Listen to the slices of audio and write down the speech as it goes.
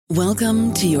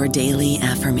Welcome to your daily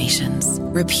affirmations.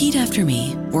 Repeat after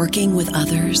me. Working with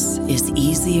others is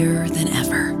easier than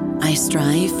ever. I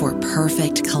strive for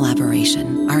perfect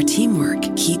collaboration. Our teamwork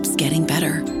keeps getting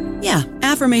better. Yeah,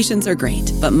 affirmations are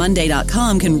great, but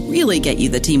Monday.com can really get you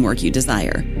the teamwork you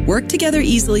desire. Work together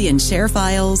easily and share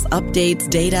files, updates,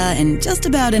 data, and just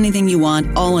about anything you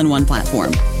want all in one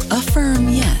platform. Affirm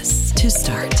yes to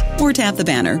start, or tap the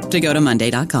banner to go to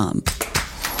Monday.com.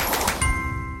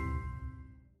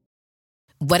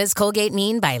 What does Colgate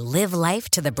mean by live life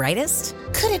to the brightest?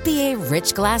 Could it be a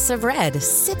rich glass of red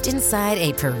sipped inside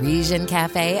a Parisian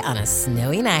cafe on a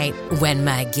snowy night when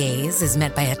my gaze is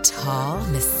met by a tall,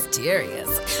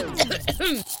 mysterious...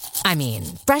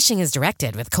 brushing is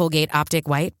directed with Colgate Optic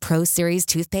White Pro Series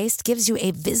toothpaste gives you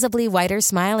a visibly whiter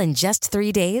smile in just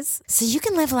 3 days, so you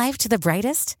can live life to the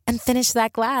brightest and finish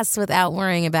that glass without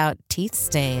worrying about teeth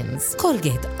stains.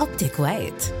 Colgate Optic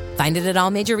White. Find it at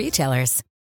all major retailers.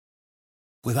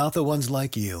 Without the ones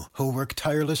like you, who work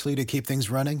tirelessly to keep things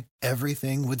running,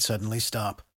 everything would suddenly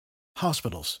stop.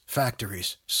 Hospitals,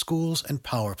 factories, schools, and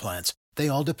power plants, they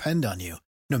all depend on you.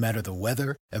 No matter the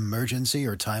weather, emergency,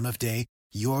 or time of day,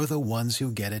 you're the ones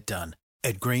who get it done.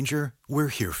 At Grainger, we're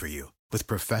here for you with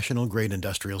professional-grade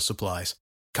industrial supplies.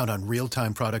 Count on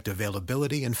real-time product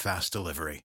availability and fast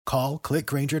delivery. Call,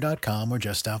 clickgrainger.com, or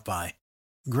just stop by.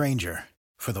 Grainger,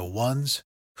 for the ones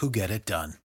who get it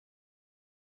done.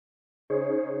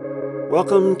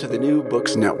 Welcome to the New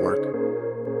Books Network.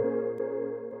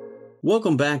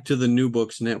 Welcome back to the New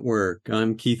Books Network.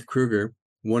 I'm Keith Kruger,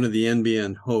 one of the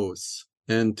NBN hosts,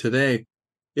 and today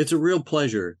it's a real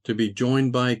pleasure to be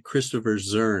joined by Christopher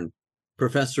Zurn,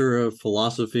 professor of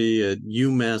philosophy at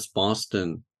UMass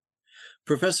Boston.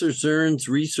 Professor Zurn's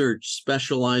research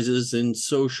specializes in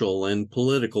social and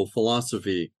political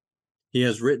philosophy. He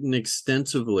has written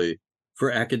extensively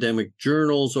for academic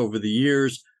journals over the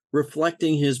years,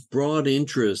 reflecting his broad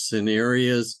interests in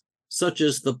areas such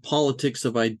as the politics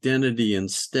of identity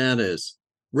and status,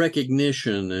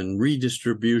 recognition and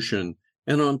redistribution,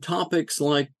 and on topics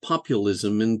like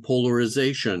populism and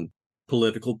polarization,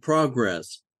 political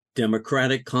progress,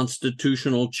 democratic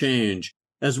constitutional change,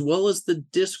 as well as the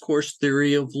discourse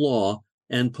theory of law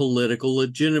and political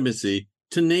legitimacy,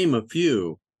 to name a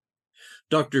few.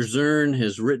 Dr. Zurn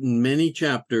has written many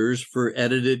chapters for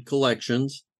edited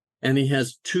collections, and he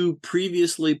has 2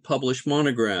 previously published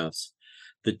monographs,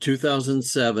 the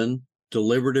 2007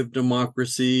 Deliberative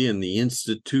Democracy and the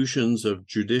Institutions of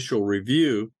Judicial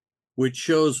Review, which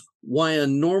shows why a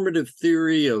normative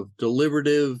theory of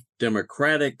deliberative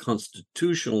democratic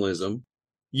constitutionalism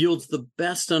yields the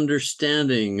best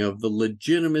understanding of the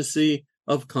legitimacy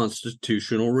of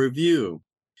constitutional review.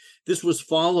 This was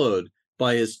followed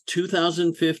by his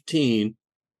 2015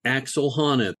 Axel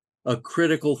Honneth, A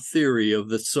Critical Theory of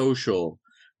the Social,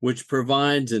 which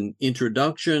provides an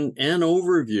introduction and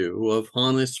overview of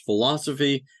Honneth's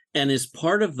philosophy and is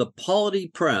part of the Polity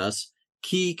Press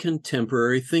Key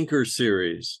Contemporary Thinker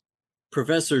series.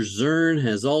 Professor Zurn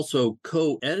has also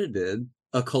co-edited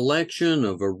a collection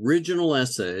of original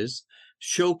essays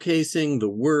showcasing the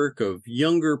work of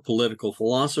younger political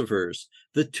philosophers,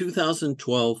 the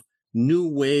 2012 New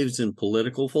Waves in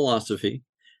Political Philosophy,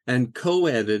 and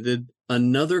co-edited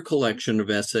another collection of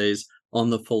essays on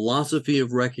the philosophy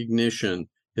of recognition,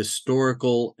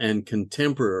 historical and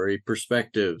contemporary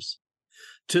perspectives.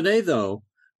 Today, though,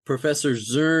 Professor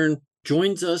Zurn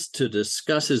joins us to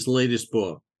discuss his latest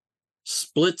book,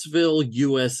 Splitsville,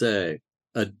 USA,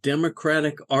 A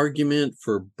Democratic Argument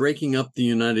for Breaking Up the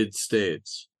United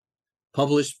States,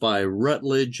 published by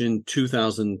Routledge in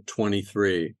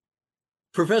 2023.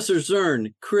 Professor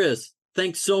Zurn, Chris,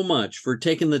 thanks so much for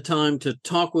taking the time to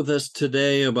talk with us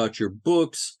today about your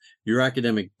books, your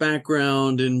academic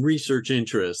background, and research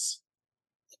interests.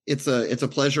 It's a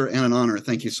pleasure and an honor.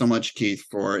 Thank you so much, Keith,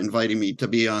 for inviting me to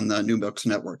be on the New Books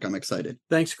Network. I'm excited.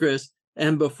 Thanks, Chris.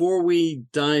 And before we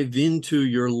dive into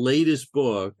your latest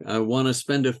book, I want to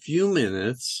spend a few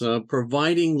minutes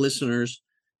providing listeners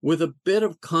with a bit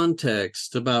of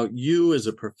context about you as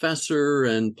a professor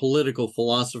and political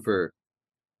philosopher.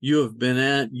 You have been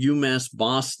at UMass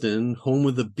Boston, home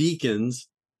of the Beacons.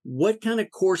 What kind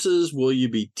of courses will you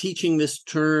be teaching this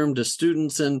term to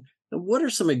students, and what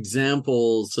are some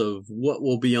examples of what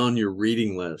will be on your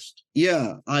reading list?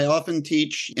 Yeah, I often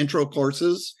teach intro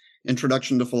courses,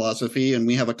 Introduction to Philosophy, and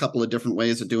we have a couple of different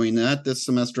ways of doing that. This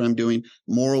semester I'm doing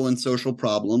moral and social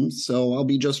problems, so I'll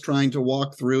be just trying to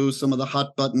walk through some of the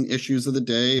hot button issues of the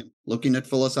day, looking at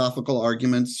philosophical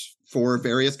arguments for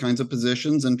various kinds of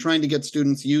positions and trying to get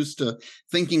students used to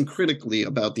thinking critically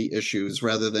about the issues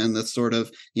rather than the sort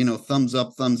of, thumbs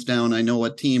up, thumbs down, I know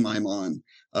what team I'm on.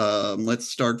 Let's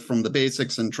start from the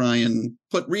basics and try and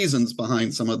put reasons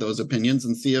behind some of those opinions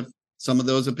and see if some of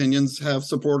those opinions have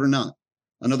support or not.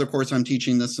 Another course I'm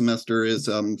teaching this semester is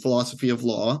philosophy of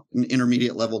law, an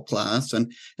intermediate level class.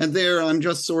 And there I'm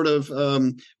just sort of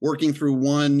working through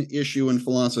one issue in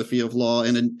philosophy of law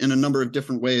in a number of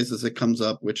different ways as it comes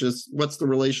up, which is what's the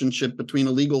relationship between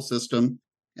a legal system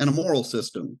and a moral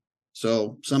system?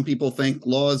 So some people think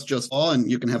law is just law and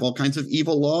you can have all kinds of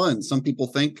evil law. And some people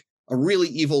think a really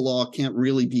evil law can't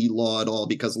really be law at all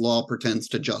because law pretends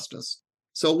to justice.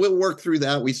 So we'll work through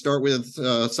that. We start with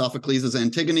Sophocles'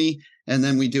 Antigone, and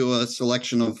then we do a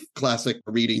selection of classic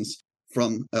readings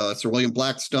from Sir William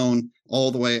Blackstone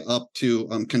all the way up to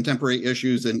contemporary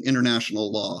issues in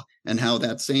international law and how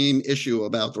that same issue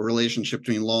about the relationship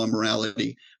between law and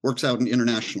morality works out in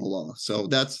international law. So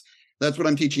that's what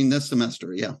I'm teaching this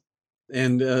semester. Yeah.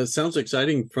 And sounds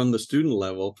exciting from the student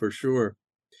level for sure.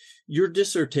 Your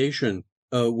dissertation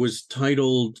was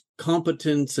titled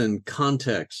Competence and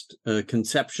Context,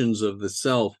 Conceptions of the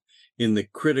Self in the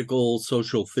Critical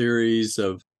Social Theories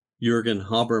of Jürgen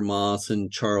Habermas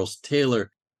and Charles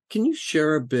Taylor. Can you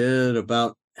share a bit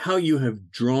about how you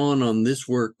have drawn on this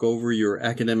work over your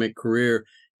academic career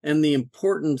and the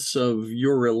importance of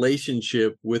your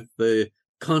relationship with the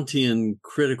Kantian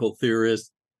critical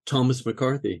theorist Thomas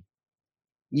McCarthy?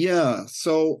 Yeah,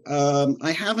 so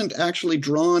I haven't actually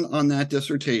drawn on that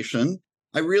dissertation.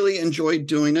 I really enjoyed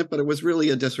doing it, but it was really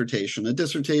a dissertation. A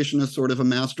dissertation is sort of a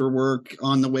masterwork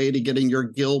on the way to getting your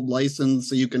guild license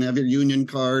so you can have your union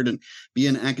card and be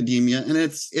in academia. And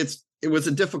it was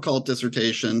a difficult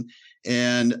dissertation,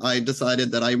 and I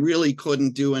decided that I really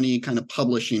couldn't do any kind of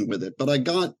publishing with it. But I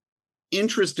got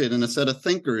interested in a set of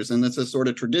thinkers, and that's a sort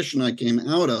of tradition I came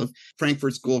out of,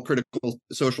 Frankfurt School critical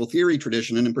social theory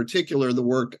tradition, and in particular the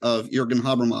work of Jürgen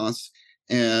Habermas.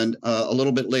 And a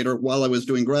little bit later, while I was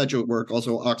doing graduate work,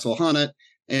 also Axel Honneth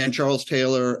and Charles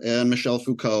Taylor and Michel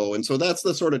Foucault. And so that's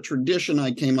the sort of tradition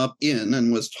I came up in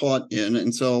and was taught in.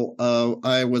 And so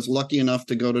I was lucky enough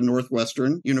to go to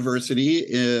Northwestern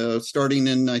University starting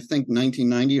in, I think,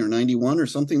 1990 or 91 or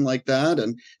something like that.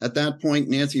 And at that point,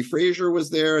 Nancy Fraser was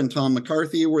there and Tom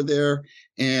McCarthy were there.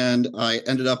 And I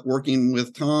ended up working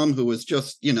with Tom, who was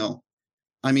just,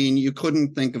 you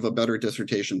couldn't think of a better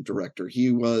dissertation director.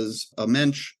 He was a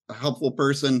mensch, a helpful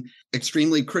person,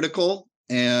 extremely critical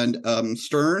and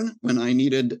stern when I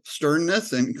needed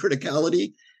sternness and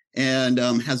criticality, and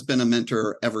has been a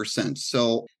mentor ever since.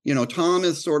 So, Tom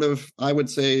is sort of, I would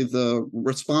say, the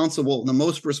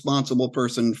most responsible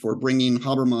person for bringing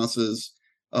Habermas's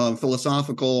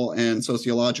philosophical and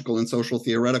sociological and social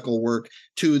theoretical work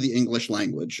to the English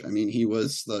language. I mean, he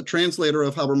was the translator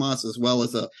of Habermas as well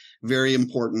as a very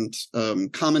important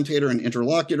commentator and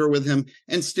interlocutor with him,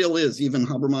 and still is. Even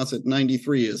Habermas at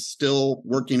 93 is still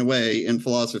working away in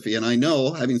philosophy. And I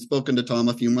know, having spoken to Tom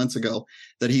a few months ago,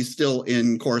 that he's still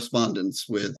in correspondence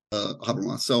with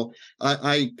Habermas. So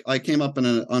I came up in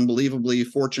an unbelievably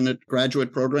fortunate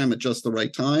graduate program at just the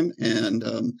right time, and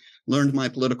learned my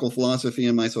political philosophy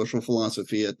and my social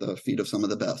philosophy at the feet of some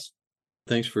of the best.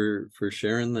 Thanks for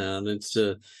sharing that. It's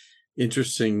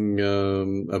interesting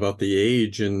about the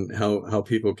age and how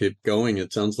people keep going.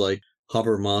 It sounds like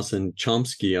Habermas and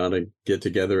Chomsky ought to get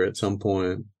together at some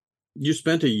point. You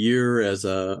spent a year as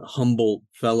a Humboldt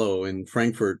Fellow in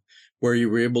Frankfurt, where you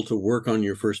were able to work on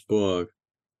your first book.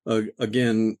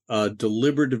 Again,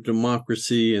 Deliberative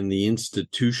Democracy and the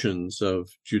Institutions of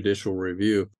Judicial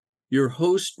Review. Your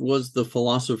host was the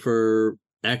philosopher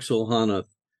Axel Honneth.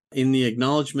 In the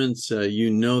acknowledgments, you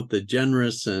note the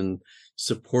generous and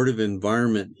supportive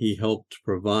environment he helped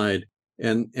provide.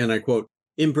 And I quote,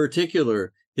 "In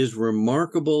particular, his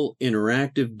remarkable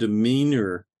interactive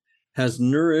demeanor has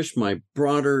nourished my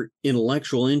broader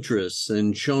intellectual interests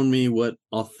and shown me what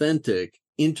authentic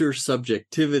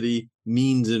intersubjectivity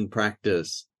means in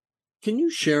practice." Can you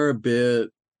share a bit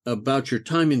about your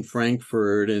time in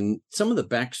Frankfurt and some of the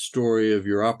backstory of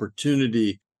your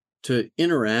opportunity to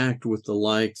interact with the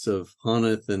likes of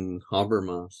Honneth and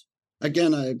Habermas?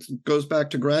 Again, it goes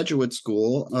back to graduate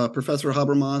school. Professor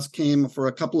Habermas came for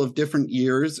a couple of different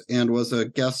years and was a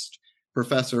guest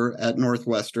professor at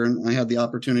Northwestern. I had the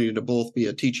opportunity to both be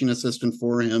a teaching assistant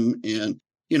for him and,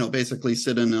 basically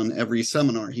sit in on every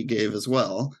seminar he gave as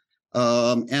well.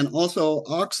 And also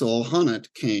Axel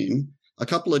Honneth came a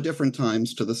couple of different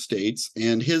times to the States,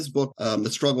 and his book, The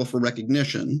Struggle for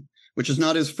Recognition, which is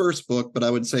not his first book, but I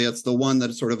would say it's the one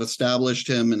that sort of established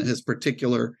him and his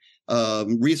particular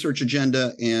research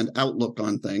agenda and outlook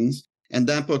on things. And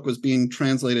that book was being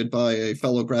translated by a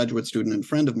fellow graduate student and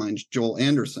friend of mine, Joel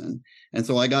Anderson. And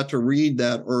so I got to read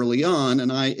that early on,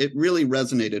 and it really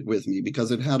resonated with me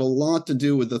because it had a lot to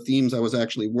do with the themes I was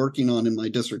actually working on in my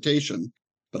dissertation.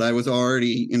 But I was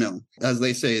already, as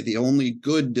they say, the only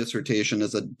good dissertation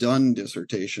is a done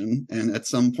dissertation. And at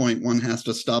some point, one has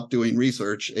to stop doing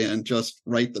research and just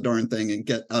write the darn thing and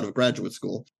get out of graduate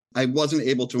school. I wasn't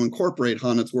able to incorporate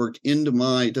Hannett's work into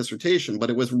my dissertation, but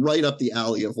it was right up the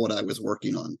alley of what I was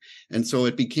working on. And so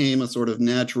it became a sort of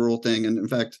natural thing. And in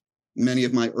fact, many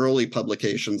of my early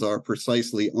publications are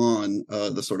precisely on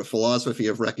the sort of philosophy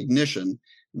of recognition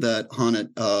that Hannett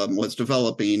was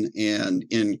developing, and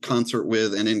in concert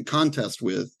with and in contest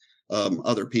with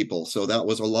other people. So that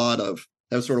was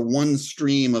sort of one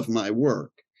stream of my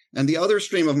work. And the other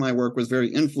stream of my work was very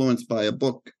influenced by a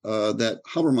book that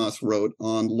Habermas wrote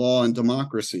on law and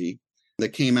democracy that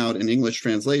came out in English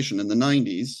translation in the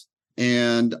 90s.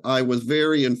 And I was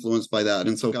very influenced by that.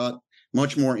 And so got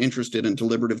much more interested in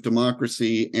deliberative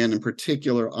democracy. And in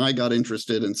particular, I got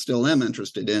interested and still am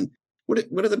interested in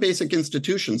what are the basic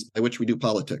institutions by which we do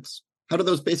politics? How do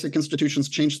those basic institutions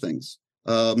change things?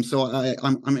 So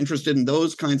I'm interested in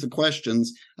those kinds of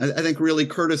questions. I think really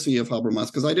courtesy of Habermas,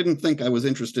 because I didn't think I was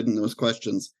interested in those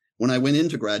questions when I went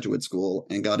into graduate school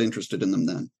and got interested in them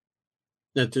then.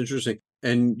 That's interesting.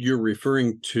 And you're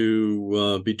referring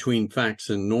to between facts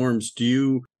and norms. Do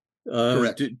you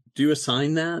Correct. Do you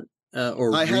assign that?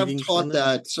 Or I have taught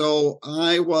that. So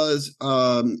I was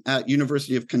at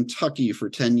University of Kentucky for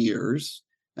 10 years,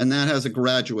 and that has a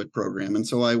graduate program. And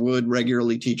so I would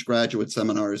regularly teach graduate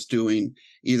seminars doing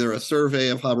either a survey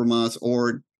of Habermas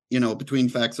or, between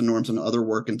facts and norms and other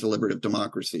work in deliberative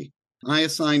democracy. I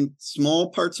assign small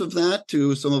parts of that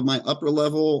to some of my upper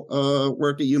level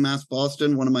work at UMass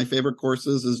Boston. One of my favorite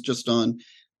courses is just on,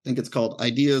 I think it's called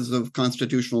Ideas of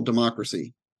Constitutional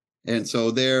Democracy. And so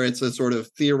there it's a sort of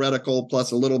theoretical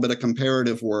plus a little bit of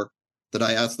comparative work that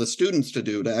I ask the students to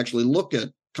do to actually look at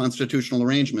constitutional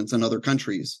arrangements in other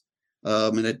countries.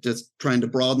 And it just trying to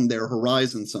broaden their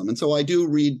horizon some. And so I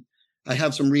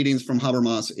have some readings from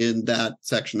Habermas in that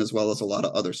section as well as a lot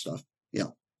of other stuff. Yeah.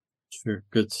 Sure.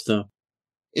 Good stuff.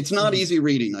 It's not easy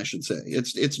reading, I should say.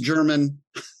 It's German.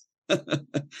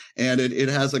 And it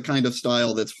has a kind of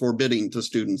style that's forbidding to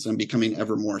students and becoming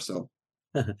ever more so.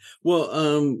 Well,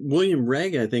 William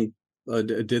Regg, I think,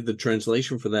 did the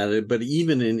translation for that. But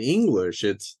even in English,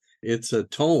 it's a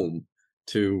tome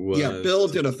to. Bill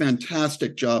did a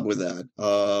fantastic job with that.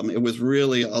 It was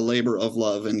really a labor of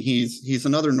love, and he's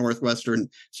another Northwestern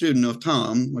student of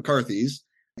Tom McCarthy's,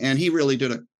 and he really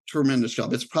did a tremendous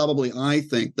job. It's probably, I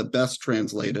think, the best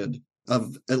translated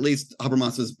of at least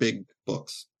Habermas's big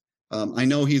books. I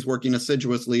know he's working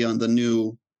assiduously on the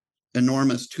new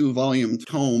enormous 2-volume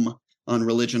tome on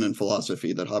religion and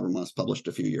philosophy that Habermas published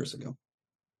a few years ago.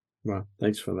 Well,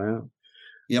 thanks for that.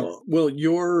 Yep. Well,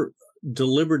 your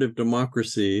deliberative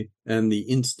democracy and the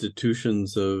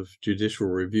institutions of judicial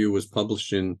review was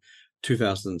published in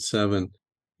 2007.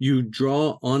 You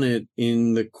draw on it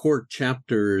in the court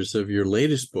chapters of your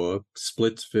latest book,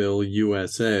 Splitsville,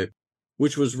 USA,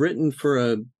 which was written for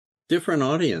a different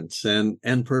audience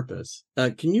and purpose.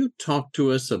 Can you talk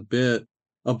to us a bit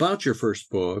about your first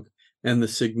book and the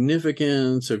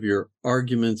significance of your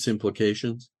argument's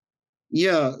implications?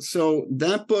 Yeah, so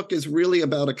that book is really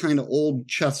about a kind of old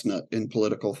chestnut in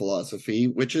political philosophy,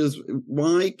 which is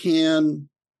why can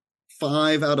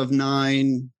 5 out of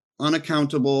 9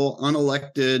 unaccountable,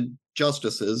 unelected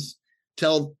justices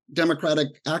tell Democratic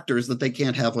actors that they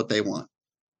can't have what they want?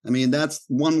 I mean, that's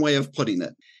one way of putting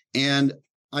it. And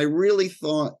I really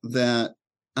thought that,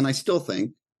 and I still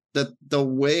think, that the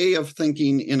way of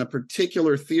thinking in a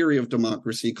particular theory of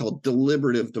democracy called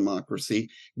deliberative democracy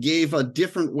gave a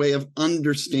different way of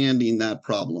understanding that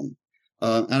problem.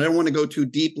 And I don't want to go too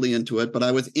deeply into it, but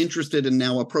I was interested in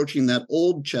now approaching that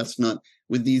old chestnut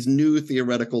with these new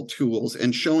theoretical tools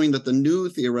and showing that the new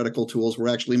theoretical tools were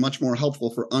actually much more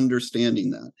helpful for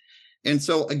understanding that. And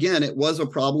so, again, it was a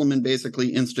problem in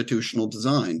basically institutional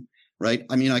design, right?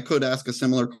 I mean, I could ask a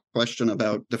similar question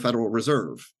about the Federal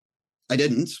Reserve. I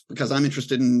didn't, because I'm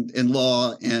interested in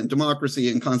law and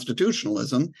democracy and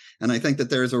constitutionalism. And I think that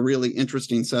there's a really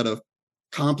interesting set of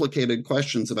complicated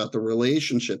questions about the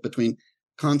relationship between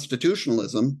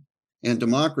constitutionalism and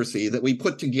democracy that we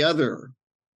put together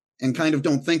and kind of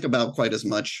don't think about quite as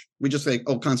much. We just say,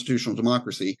 oh, constitutional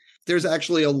democracy. There's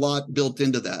actually a lot built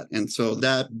into that. And so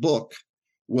that book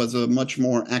was a much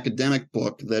more academic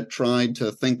book that tried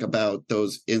to think about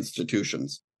those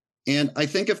institutions. And I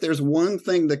think if there's one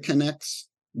thing that connects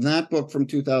that book from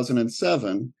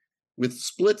 2007 with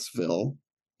Splitsville,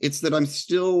 It's that I'm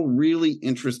still really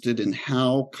interested in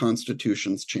how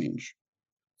constitutions change.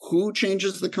 Who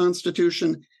changes the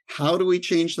Constitution? How do we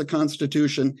change the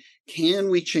Constitution? Can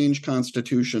we change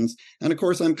constitutions? And of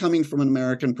course, I'm coming from an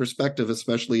American perspective,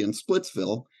 especially in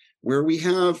Splitsville, where we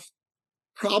have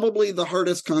probably the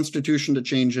hardest constitution to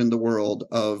change in the world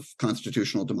of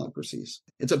constitutional democracies.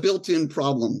 It's a built-in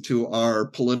problem to our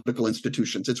political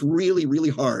institutions. It's really, really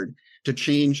hard to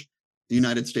change the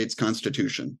United States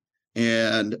Constitution.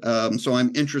 And so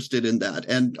I'm interested in that.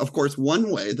 And of course,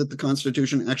 one way that the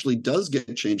Constitution actually does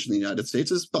get changed in the United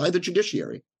States is by the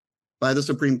judiciary, by the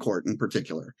Supreme Court in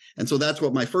particular. And so that's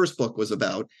what my first book was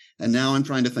about. And now I'm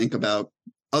trying to think about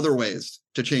other ways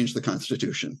to change the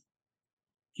Constitution.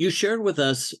 You shared with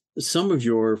us some of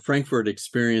your Frankfurt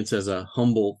experience as a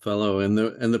Humboldt Fellow and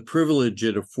the privilege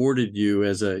it afforded you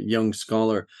as a young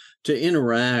scholar to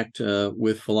interact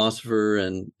with philosopher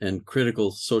and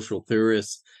critical social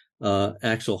theorist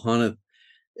Axel Honneth.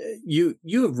 You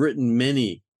have written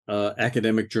many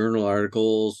academic journal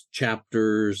articles,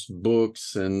 chapters,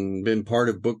 books, and been part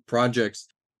of book projects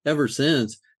ever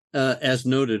since, as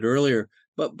noted earlier.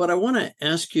 But I want to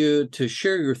ask you to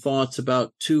share your thoughts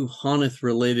about two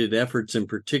Honneth-related efforts in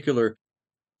particular.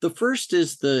 The first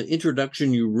is the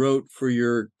introduction you wrote for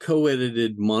your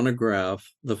co-edited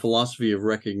monograph, The Philosophy of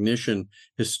Recognition,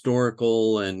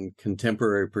 Historical and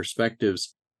Contemporary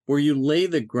Perspectives, where you lay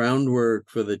the groundwork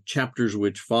for the chapters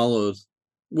which follows,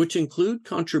 which include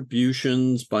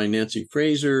contributions by Nancy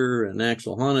Fraser and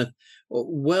Axel Honneth,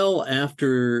 well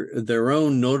after their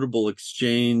own notable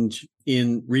exchange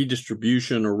in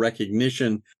redistribution or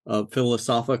recognition of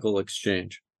philosophical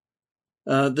exchange.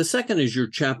 The second is your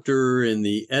chapter in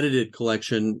the edited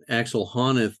collection, Axel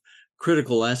Honneth,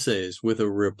 Critical Essays, with a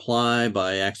reply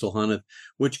by Axel Honneth,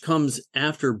 which comes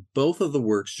after both of the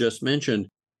works just mentioned.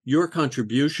 Your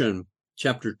contribution,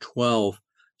 chapter 12,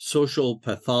 Social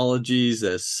Pathologies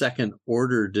as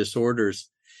Second-Order Disorders,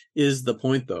 is the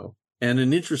point, though, and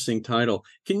an interesting title.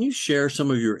 Can you share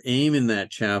some of your aim in that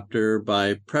chapter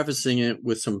by prefacing it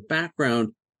with some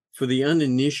background for the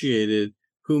uninitiated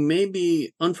who may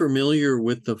be unfamiliar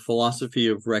with the philosophy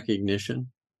of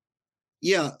recognition?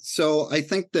 Yeah, so I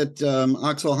think that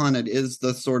Axel Honneth is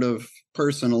the sort of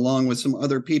person, along with some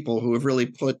other people, who have really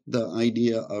put the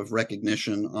idea of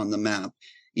recognition on the map,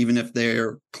 even if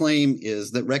their claim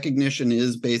is that recognition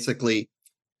is basically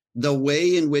the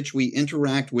way in which we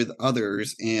interact with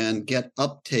others and get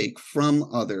uptake from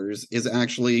others is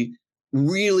actually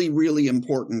really, really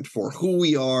important for who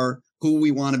we are, who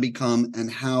we want to become, and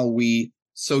how we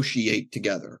sociate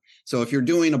together. So if you're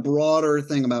doing a broader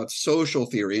thing about social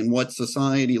theory and what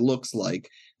society looks like,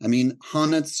 I mean,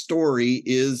 Honneth's story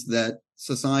is that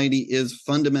society is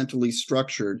fundamentally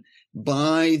structured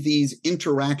by these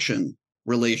interaction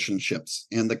relationships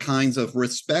and the kinds of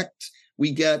respect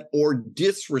we get or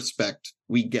disrespect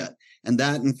we get. And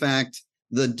that, in fact,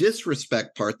 the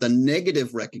disrespect part, the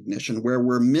negative recognition, where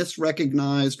we're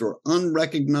misrecognized or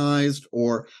unrecognized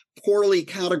or poorly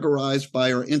categorized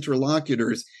by our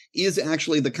interlocutors, is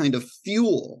actually the kind of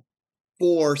fuel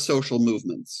for social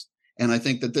movements. And I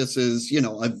think that this is,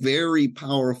 a very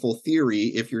powerful theory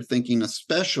if you're thinking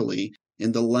especially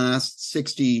in the last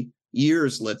 60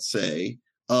 years, let's say,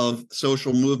 of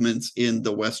social movements in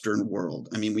the Western world.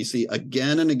 I mean, we see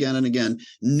again and again and again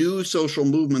new social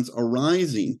movements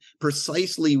arising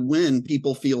precisely when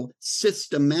people feel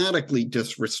systematically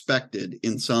disrespected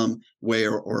in some way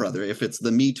or other. If it's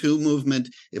the Me Too movement,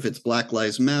 if it's Black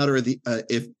Lives Matter,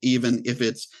 if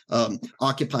it's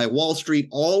Occupy Wall Street,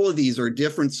 all of these are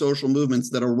different social movements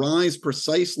that arise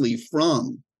precisely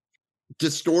from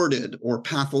distorted or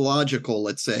pathological,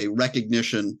 let's say,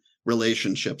 recognition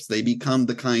relationships. They become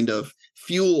the kind of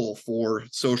fuel for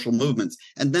social movements.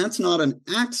 And that's not an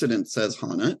accident, says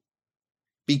Honneth,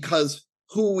 because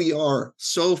who we are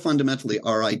so fundamentally,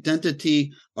 our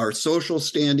identity, our social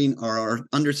standing, our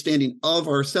understanding of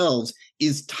ourselves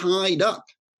is tied up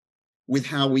with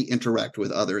how we interact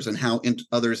with others and how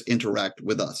others interact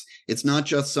with us. It's not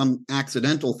just some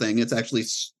accidental thing. It's actually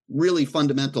really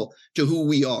fundamental to who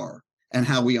we are and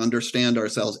how we understand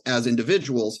ourselves as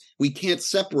individuals. We can't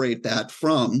separate that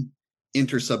from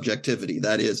intersubjectivity.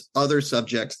 That is, other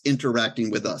subjects interacting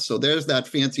with us. So there's that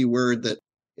fancy word that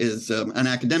is an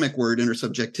academic word,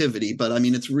 intersubjectivity. But I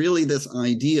mean, it's really this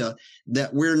idea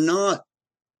that we're not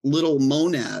little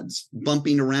monads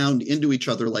bumping around into each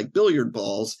other like billiard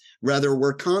balls. Rather,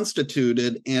 we're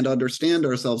constituted and understand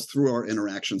ourselves through our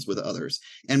interactions with others.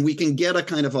 And we can get a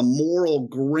kind of a moral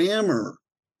grammar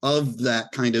of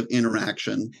that kind of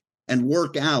interaction and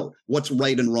work out what's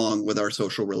right and wrong with our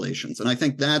social relations. And I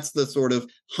think that's the sort of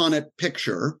Honneth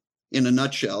picture in a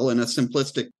nutshell, in a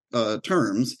simplistic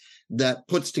terms, that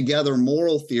puts together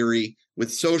moral theory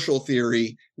with social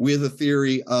theory, with a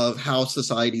theory of how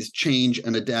societies change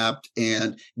and adapt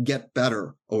and get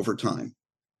better over time.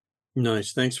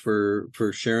 Nice. Thanks for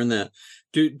sharing that.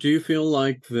 Do you feel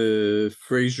like the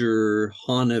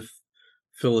Fraser-Honneth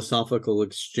philosophical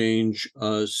exchange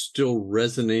still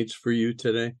resonates for you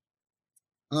today?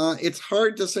 It's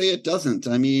hard to say it doesn't.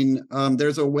 I mean,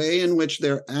 there's a way in which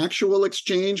their actual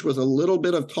exchange was a little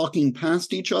bit of talking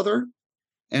past each other.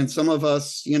 And some of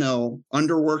us,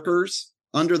 underworkers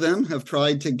under them have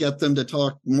tried to get them to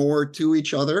talk more to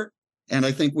each other. And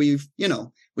I think we've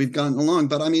gotten along.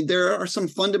 But I mean, there are some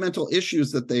fundamental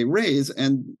issues that they raise.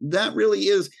 And that really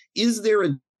is there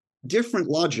a different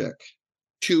logic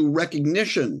to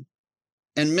recognition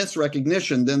and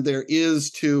misrecognition than there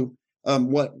is to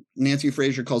what Nancy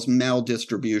Fraser calls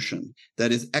maldistribution?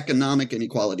 That is economic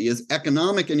inequality. Is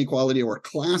economic inequality or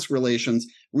class relations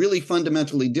really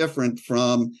fundamentally different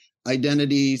from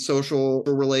identity, social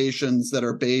relations that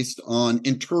are based on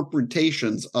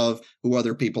interpretations of who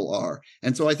other people are?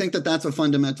 And so I think that that's a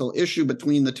fundamental issue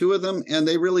between the two of them, and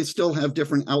they really still have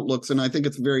different outlooks. And I think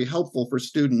it's very helpful for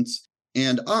students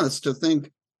and us to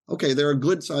think, okay, there are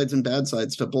good sides and bad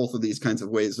sides to both of these kinds of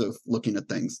ways of looking at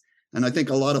things. And I think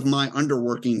a lot of my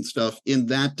underworking stuff in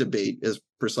that debate is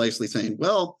precisely saying,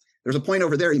 well, there's a point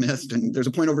over there you missed, and there's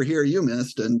a point over here you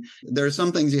missed. And there are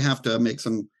some things you have to make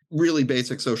some really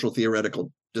basic social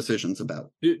theoretical decisions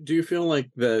about. Do you feel like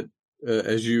that,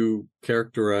 as you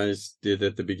characterized it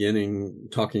at the beginning,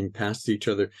 talking past each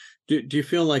other, do you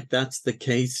feel like that's the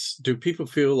case? Do people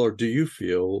feel, or do you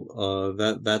feel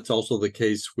that that's also the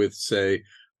case with, say,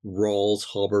 Rawls,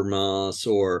 Habermas,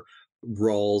 or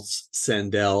Rawls,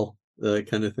 Sandel, that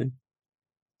kind of thing?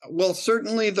 Well,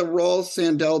 certainly the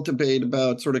Rawls-Sandel debate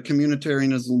about sort of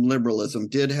communitarianism and liberalism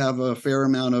did have a fair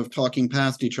amount of talking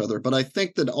past each other. But I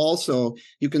think that also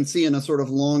you can see in a sort of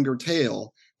longer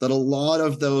tail that a lot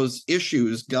of those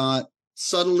issues got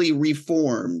subtly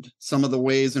reformed, some of the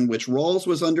ways in which Rawls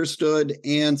was understood,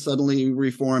 and suddenly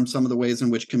reformed some of the ways in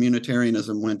which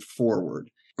communitarianism went forward.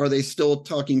 Are they still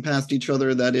talking past each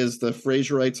other? That is, the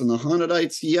Fraserites and the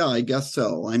Honnetites? Yeah, I guess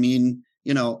so. I mean,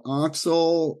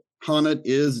 Axel Honneth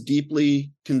is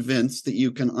deeply convinced that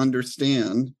you can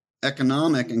understand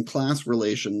economic and class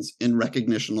relations in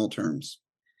recognitional terms.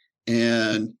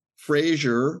 And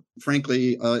Fraser,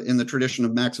 frankly, in the tradition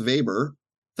of Max Weber,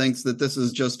 thinks that this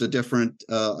is just a different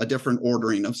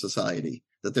ordering of society,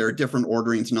 that there are different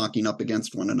orderings knocking up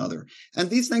against one another.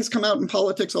 And these things come out in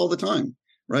politics all the time,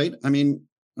 right? I mean,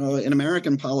 in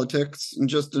American politics, in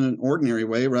just an ordinary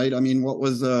way, right? I mean, what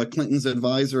was Clinton's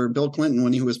advisor, Bill Clinton,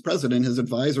 when he was president, his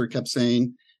advisor kept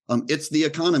saying, it's the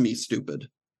economy, stupid,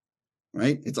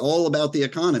 right? It's all about the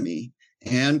economy.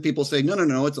 And people say,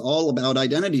 no, it's all about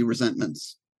identity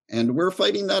resentments. And we're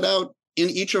fighting that out in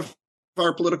each of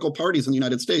our political parties in the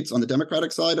United States, on the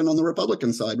Democratic side and on the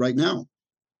Republican side right now,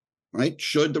 right?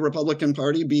 Should the Republican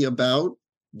Party be about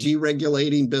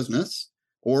deregulating business,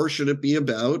 or should it be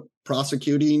about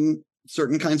prosecuting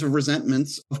certain kinds of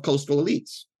resentments of coastal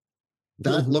elites?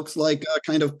 That looks like a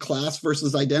kind of class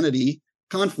versus identity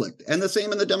conflict. And the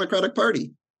same in the Democratic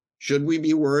Party. Should we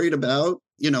be worried about,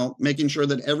 making sure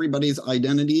that everybody's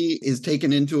identity is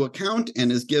taken into account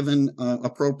and is given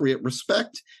appropriate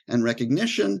respect and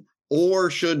recognition?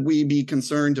 Or should we be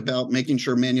concerned about making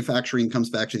sure manufacturing comes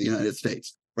back to the United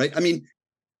States, right? I mean,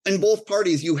 in both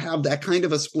parties, you have that kind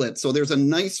of a split. So there's a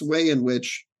nice way in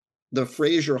which the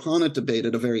Fraser-Honneth debate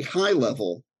at a very high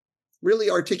level really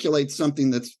articulates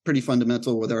something that's pretty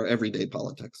fundamental with our everyday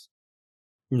politics.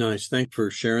 Nice. Thanks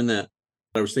for sharing that.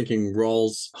 I was thinking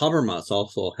Rawls-Habermas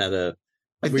also had a...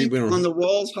 I think on the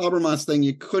Rawls-Habermas thing,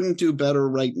 you couldn't do better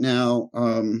right now.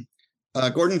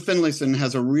 Gordon Finlayson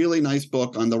has a really nice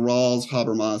book on the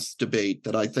Rawls-Habermas debate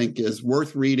that I think is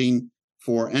worth reading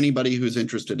for anybody who's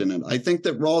interested in it. I think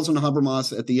that Rawls and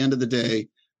Habermas, at the end of the day,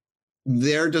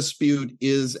 their dispute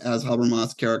is, as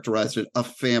Habermas characterized it, a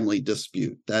family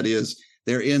dispute. That is,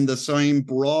 they're in the same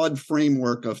broad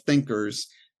framework of thinkers.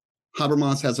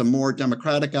 Habermas has a more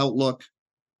democratic outlook,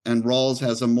 and Rawls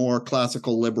has a more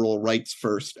classical liberal rights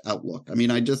first outlook. I mean,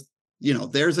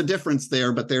 there's a difference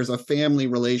there, but there's a family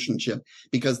relationship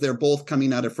because they're both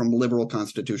coming at it from liberal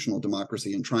constitutional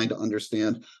democracy and trying to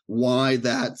understand why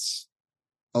that's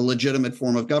a legitimate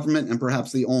form of government and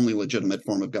perhaps the only legitimate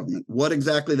form of government. What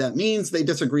exactly that means, they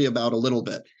disagree about a little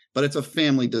bit, but it's a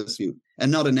family dispute and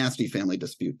not a nasty family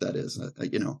dispute. That is,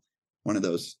 one of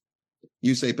those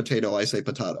you say potato, I say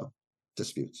potato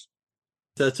disputes.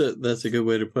 That's a good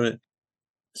way to put it.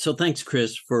 So thanks,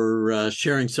 Chris, for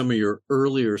sharing some of your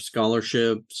earlier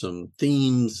scholarship, some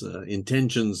themes,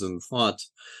 intentions, and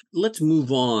thoughts. Let's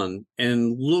move on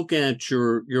and look at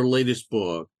your latest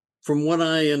book. From what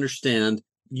I understand,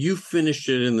 you finished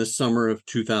it in the summer of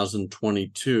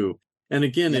 2022. And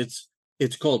again, Yep.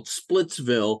 it's called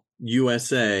Splitsville,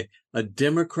 USA, a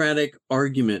democratic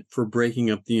argument for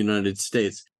breaking up the United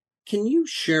States. Can you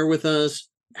share with us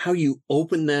how you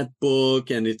opened that book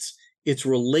and its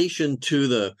relation to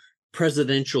the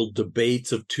presidential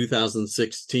debates of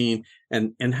 2016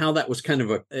 and how that was kind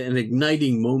of an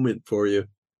igniting moment for you?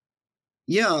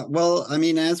 Yeah, well, I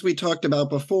mean, as we talked about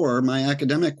before, my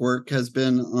academic work has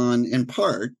been on, in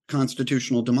part,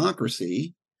 constitutional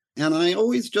democracy. And I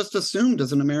always just assumed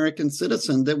as an American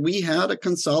citizen that we had a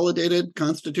consolidated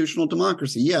constitutional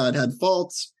democracy. Yeah, it had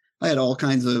faults. I had all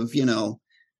kinds of,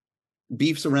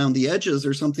 beefs around the edges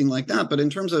or something like that. But in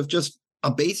terms of just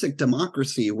a basic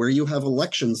democracy where you have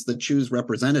elections that choose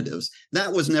representatives,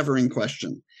 that was never in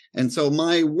question. And so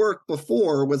my work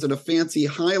before was at a fancy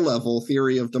high-level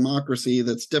theory of democracy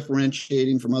that's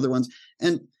differentiating from other ones.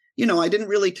 And, I didn't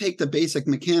really take the basic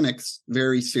mechanics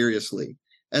very seriously.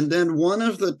 And then one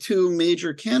of the two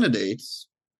major candidates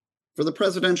for the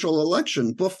presidential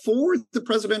election, before the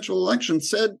presidential election,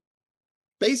 said,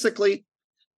 basically,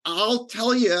 I'll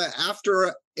tell you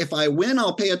after, if I win,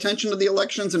 I'll pay attention to the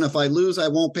elections. And if I lose, I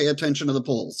won't pay attention to the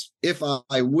polls. If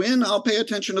I win, I'll pay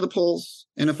attention to the polls.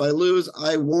 And if I lose,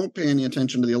 I won't pay any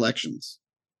attention to the elections.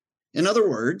 In other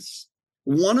words,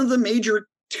 one of the major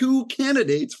two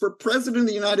candidates for president of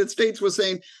the United States was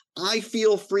saying, I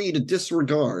feel free to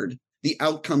disregard the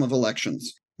outcome of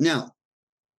elections. Now,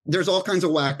 there's all kinds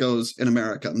of wackos in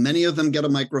America. Many of them get a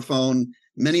microphone,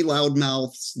 many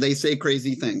loudmouths, they say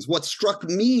crazy things. What struck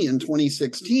me in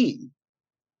 2016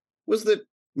 was that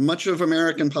much of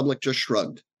American public just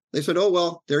shrugged. They said, oh,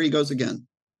 well, there he goes again,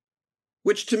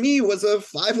 which to me was a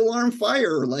 5-alarm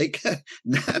fire. Like,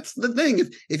 that's the thing.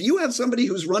 If you have somebody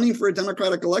who's running for a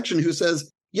Democratic election who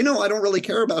says, I don't really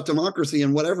care about democracy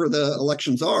and whatever the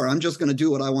elections are, I'm just going to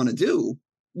do what I want to do,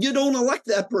 you don't elect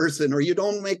that person or you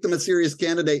don't make them a serious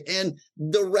candidate. And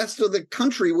the rest of the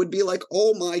country would be like,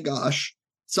 oh my gosh,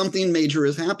 something major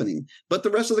is happening. But the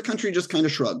rest of the country just kind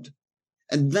of shrugged.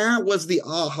 And that was the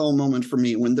aha moment for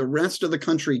me, when the rest of the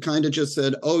country kind of just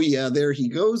said, oh yeah, there he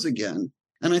goes again.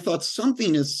 And I thought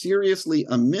something is seriously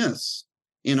amiss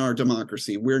in our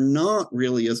democracy. We're not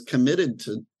really as committed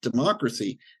to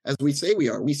democracy as we say we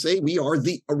are. We say we are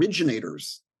the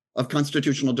originators of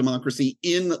constitutional democracy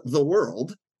in the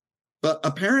world, but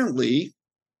apparently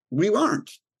we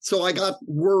aren't. So I got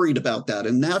worried about that.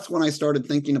 And that's when I started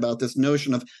thinking about this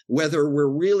notion of whether we're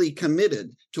really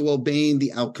committed to obeying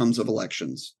the outcomes of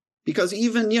elections. Because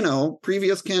even,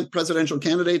 previous presidential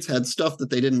candidates had stuff that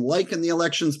they didn't like in the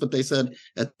elections, but they said,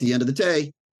 at the end of the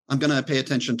day, I'm going to pay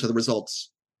attention to the results.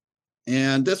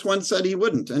 And this one said he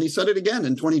wouldn't. And he said it again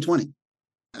in 2020.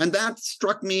 And that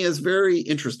struck me as very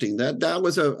interesting. That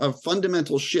was a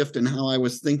fundamental shift in how I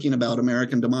was thinking about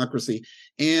American democracy.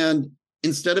 And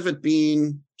instead of it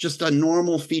being just a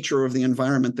normal feature of the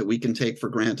environment that we can take for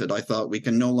granted, I thought we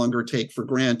can no longer take for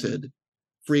granted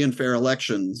free and fair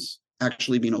elections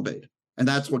actually being obeyed. And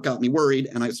that's what got me worried.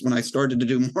 And when I started to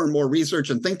do more and more research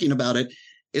and thinking about it,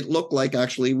 it looked like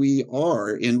actually we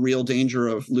are in real danger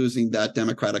of losing that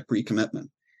democratic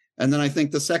pre-commitment. And then I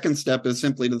think the second step is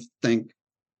simply to think,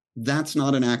 that's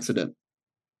not an accident.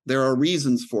 There are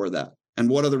reasons for that. And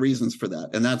what are the reasons for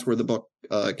that? And that's where the book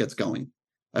gets going.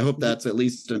 I hope that's at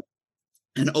least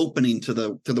an opening to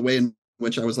the way in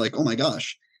which I was like, oh my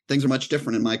gosh, things are much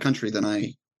different in my country than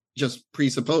I just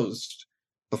presupposed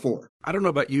before. I don't know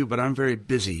about you, but I'm very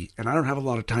busy and I don't have a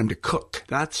lot of time to cook.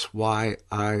 That's why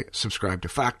I subscribe to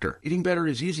Factor. Eating better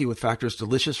is easy with Factor's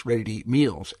delicious, ready-to-eat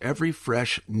meals. Every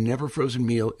fresh, never frozen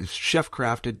meal is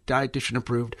chef-crafted, dietitian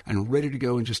approved, and ready to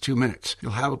go in just 2 minutes.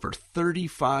 You'll have over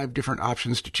 35 different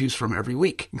options to choose from every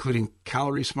week, including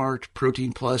Calorie Smart,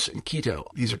 Protein Plus, and Keto.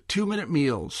 These are 2-minute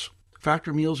meals.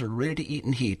 Factor meals are ready to eat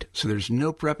and heat, so there's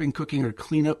no prepping, cooking, or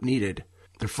cleanup needed.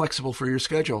 They're flexible for your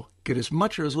schedule. Get as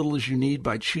much or as little as you need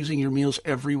by choosing your meals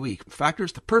every week.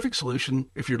 Factor's the perfect solution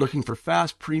if you're looking for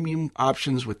fast, premium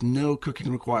options with no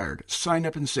cooking required. Sign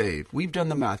up and save. We've done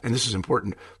the math, and this is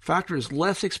important. Factor is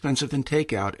less expensive than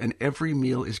takeout, and every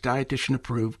meal is dietitian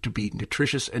approved to be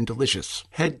nutritious and delicious.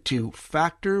 Head to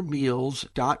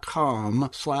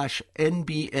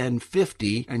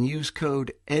factormeals.com/NBN50 and use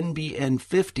code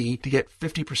NBN50 to get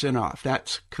 50% off.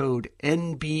 That's code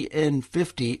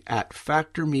NBN50 at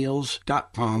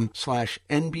factormeals.com/NBN50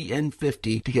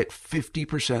 to get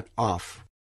 50% off.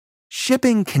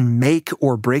 Shipping can make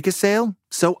or break a sale,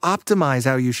 so optimize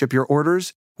how you ship your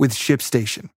orders with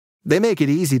ShipStation. They make it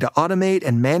easy to automate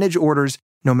and manage orders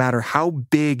no matter how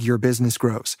big your business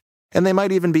grows. And they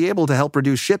might even be able to help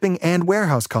reduce shipping and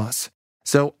warehouse costs.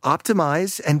 So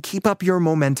optimize and keep up your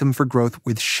momentum for growth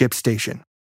with ShipStation.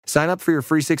 Sign up for your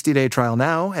free 60-day trial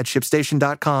now at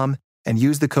ShipStation.com and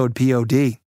use the code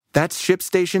POD. That's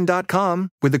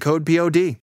ShipStation.com with the code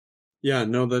POD. Yeah,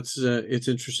 no, that's it's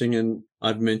interesting. And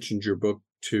I've mentioned your book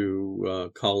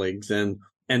to colleagues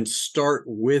and start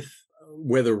with,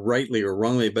 whether rightly or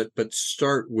wrongly, but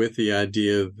start with the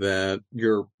idea that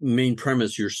your main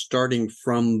premise, you're starting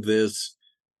from this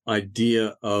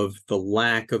idea of the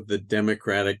lack of the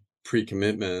democratic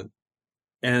pre-commitment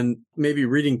and maybe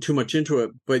reading too much into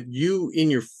it. But you,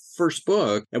 in your first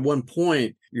book, at one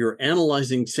point, you're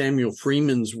analyzing Samuel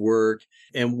Freeman's work,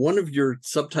 and one of your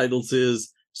subtitles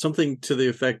is something to the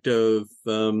effect of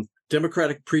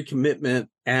democratic pre-commitment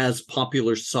as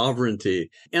popular sovereignty.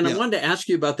 And I wanted to ask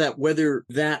you about that, whether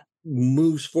that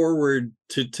moves forward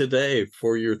to today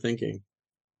for your thinking.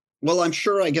 Well, I'm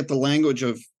sure I get the language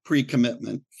of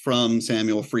pre-commitment from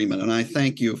Samuel Freeman, and I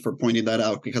thank you for pointing that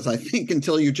out, because I think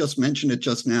until you just mentioned it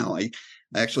just now, I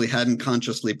actually hadn't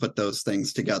consciously put those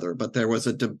things together. But there was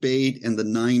a debate in the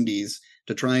 90s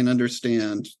to try and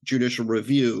understand judicial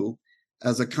review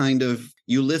as a kind of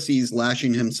Ulysses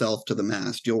lashing himself to the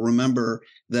mast. You'll remember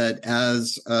that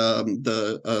as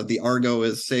the Argo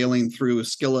is sailing through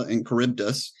Scylla and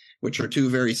Charybdis, which are two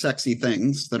very sexy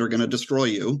things that are going to destroy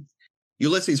you,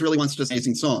 Ulysses really wants to sing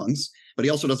amazing songs, but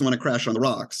he also doesn't want to crash on the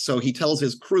rocks. So he tells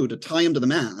his crew to tie him to the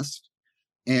mast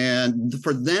and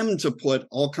for them to put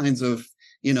all kinds of,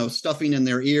 stuffing in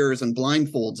their ears and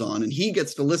blindfolds on, and he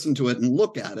gets to listen to it and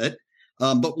look at it.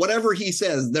 But whatever he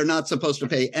says, they're not supposed to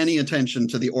pay any attention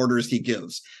to the orders he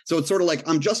gives. So it's sort of like,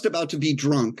 I'm just about to be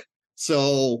drunk,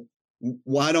 so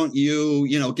why don't you,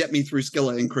 get me through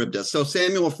Scylla and Charybdis? So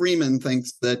Samuel Freeman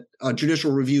thinks that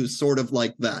judicial review is sort of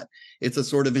like that. It's a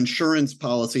sort of insurance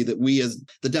policy that we as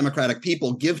the democratic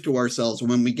people give to ourselves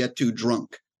when we get too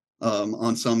drunk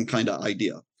on some kind of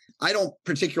idea. I don't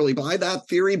particularly buy that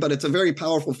theory, but it's a very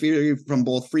powerful theory from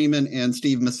both Freeman and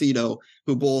Steve Macedo,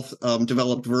 who both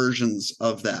developed versions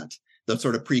of that, the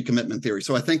sort of pre-commitment theory.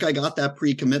 So I think I got that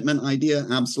pre-commitment idea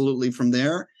absolutely from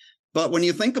there. But when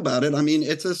you think about it,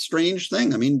 it's a strange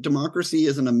thing. Democracy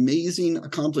is an amazing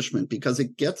accomplishment because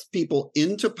it gets people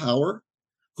into power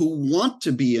who want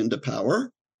to be into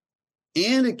power,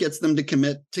 and it gets them to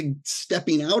commit to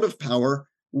stepping out of power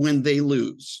when they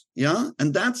lose. Yeah.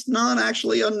 And that's not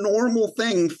actually a normal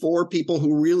thing for people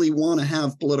who really want to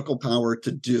have political power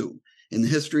to do. In the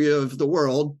history of the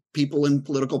world, people in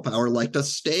political power like to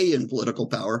stay in political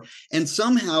power. And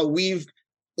somehow we've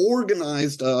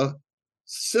organized a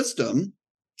system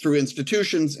through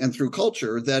institutions and through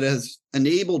culture that has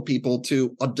enabled people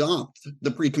to adopt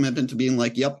the pre-commitment to being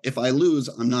like, yep, if I lose,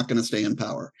 I'm not going to stay in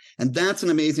power. And that's an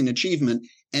amazing achievement.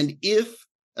 And if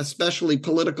especially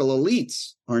political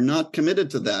elites are not committed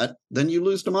to that, then you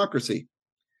lose democracy.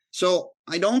 So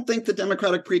I don't think the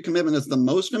democratic pre-commitment is the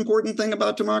most important thing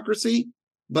about democracy,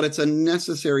 but it's a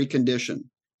necessary condition.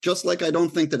 Just like I don't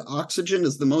think that oxygen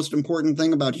is the most important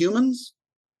thing about humans,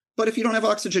 but if you don't have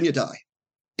oxygen, you die.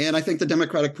 And I think the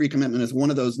democratic pre-commitment is one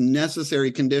of those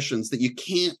necessary conditions that you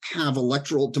can't have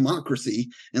electoral democracy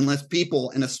unless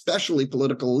people, and especially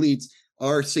political elites,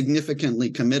 are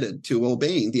significantly committed to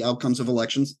obeying the outcomes of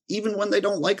elections, even when they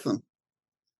don't like them.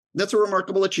 That's a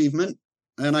remarkable achievement.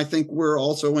 And I think we're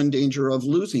also in danger of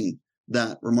losing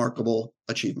that remarkable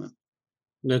achievement.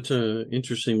 That's an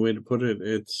interesting way to put it.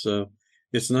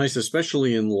 It's nice,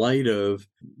 especially in light of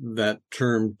that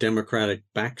term democratic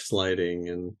backsliding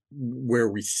and where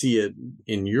we see it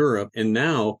in Europe. And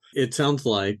now it sounds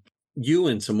like you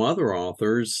and some other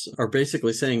authors are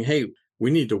basically saying, hey, we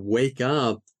need to wake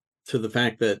up to the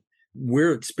fact that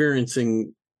we're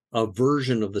experiencing a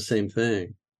version of the same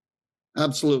thing.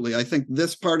 Absolutely. I think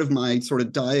this part of my sort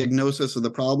of diagnosis of the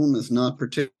problem is not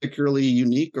particularly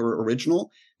unique or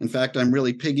original. In fact, I'm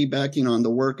really piggybacking on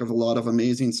the work of a lot of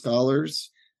amazing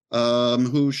scholars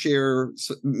who share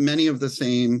many of the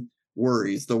same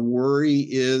worries. The worry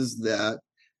is that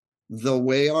the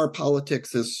way our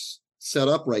politics is set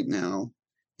up right now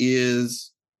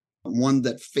is one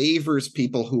that favors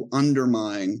people who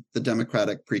undermine the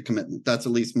democratic pre-commitment. That's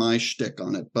at least my shtick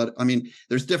on it. But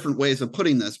there's different ways of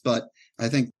putting this, but I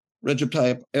think Recep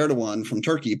Tayyip Erdogan from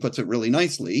Turkey puts it really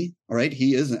nicely. All right.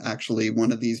 He is actually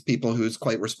one of these people who's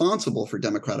quite responsible for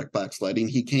democratic backsliding.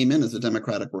 He came in as a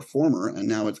democratic reformer, and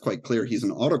now it's quite clear he's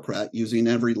an autocrat using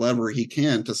every lever he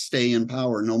can to stay in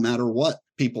power, no matter what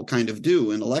people kind of do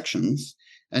in elections.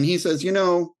 And he says, he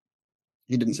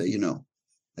didn't say,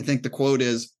 I think the quote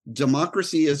is,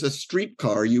 democracy is a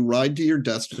streetcar. You ride to your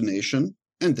destination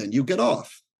and then you get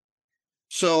off.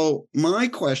 So my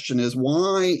question is,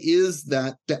 why is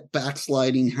that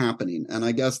backsliding happening? And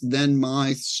I guess then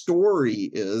my story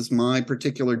is, my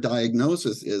particular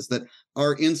diagnosis is that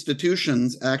our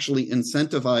institutions actually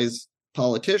incentivize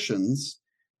politicians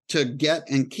to get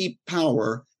and keep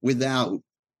power without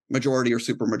majority or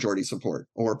supermajority support,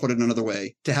 or put it another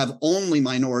way, to have only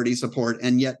minority support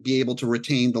and yet be able to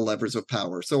retain the levers of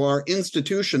power. So our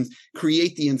institutions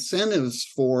create the incentives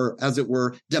for, as it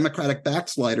were, democratic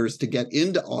backsliders to get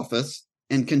into office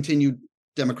and continue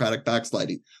democratic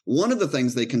backsliding. One of the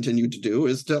things they continue to do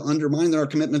is to undermine our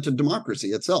commitment to democracy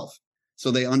itself.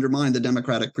 So they undermine the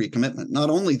democratic pre-commitment. Not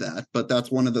only that, but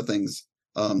that's one of the things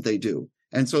they do.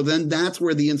 And so then that's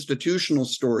where the institutional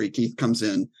story, Keith, comes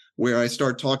in, where I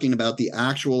start talking about the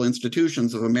actual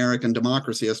institutions of American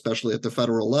democracy, especially at the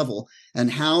federal level, and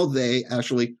how they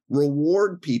actually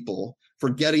reward people for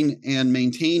getting and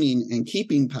maintaining and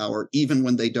keeping power, even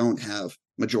when they don't have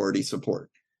majority support.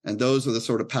 And those are the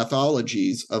sort of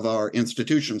pathologies of our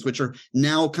institutions, which are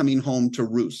now coming home to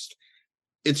roost.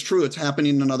 It's true, it's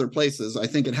happening in other places. I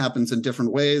think it happens in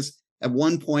different ways. At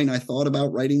one point, I thought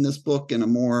about writing this book in a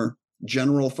more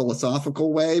general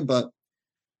philosophical way, but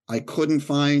I couldn't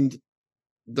find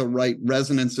the right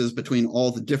resonances between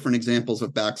all the different examples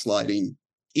of backsliding.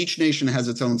 Each nation has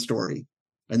its own story,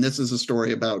 and this is a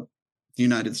story about the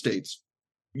United States.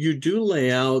 You do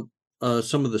lay out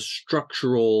some of the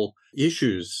structural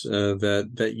issues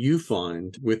that you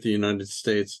find with the United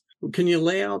States. Can you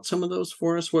lay out some of those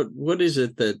for us? What is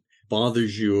it that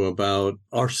bothers you about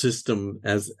our system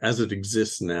as it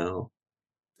exists now?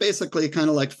 Basically kind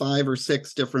of like 5 or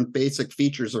 6 different basic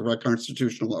features of our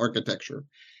constitutional architecture.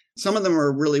 Some of them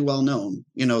are really well known.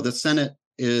 You know, the Senate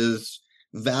is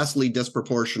vastly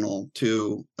disproportional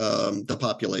to the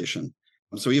population.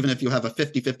 So even if you have a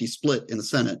 50-50 split in the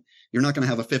Senate, you're not going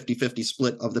to have a 50-50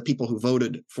 split of the people who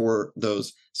voted for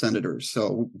those senators.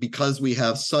 So because we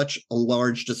have such a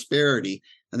large disparity,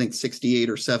 I think 68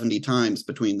 or 70 times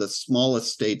between the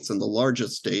smallest states and the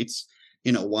largest states,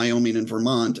 you know, Wyoming and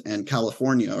Vermont and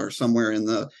California are somewhere in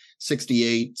the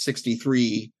 68,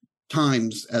 63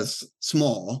 times as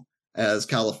small as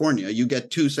California. You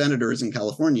get 2 senators in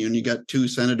California and you get 2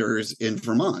 senators in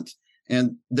Vermont,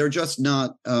 and they're just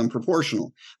not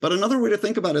proportional. But another way to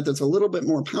think about it that's a little bit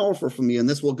more powerful for me, and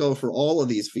this will go for all of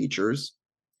these features,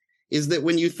 is that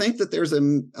when you think that there's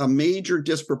a major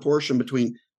disproportion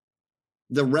between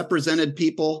the represented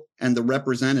people and the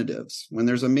representatives, when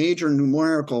there's a major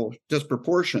numerical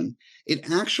disproportion,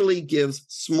 it actually gives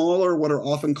smaller, what are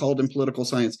often called in political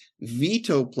science,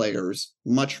 veto players,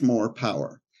 much more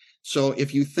power. So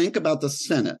if you think about the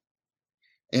Senate,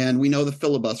 and we know the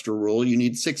filibuster rule, you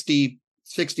need 60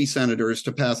 senators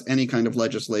to pass any kind of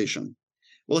legislation.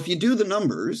 Well, if you do the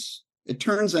numbers, it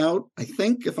turns out, I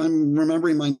think if I'm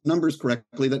remembering my numbers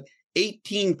correctly, that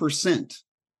 18%,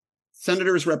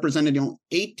 senators representing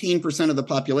 18% of the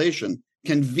population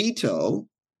can veto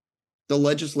the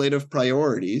legislative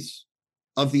priorities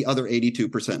of the other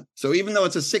 82%. So even though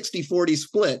it's a 60-40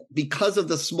 split, because of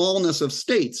the smallness of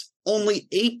states, only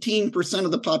 18%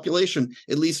 of the population,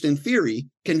 at least in theory,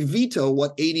 can veto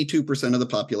what 82% of the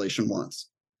population wants.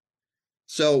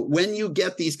 So when you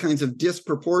get these kinds of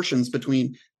disproportions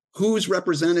between who's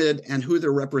represented and who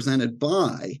they're represented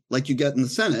by, like you get in the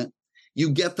Senate, you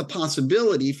get the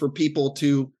possibility for people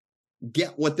to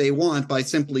get what they want by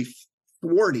simply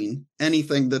thwarting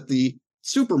anything that the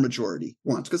supermajority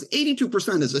wants, because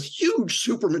 82% is a huge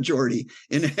supermajority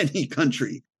in any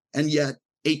country, and yet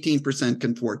 18%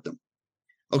 can thwart them.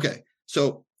 Okay,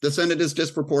 so the Senate is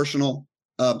disproportional.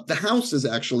 The House is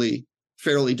actually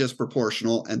fairly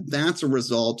disproportional, and that's a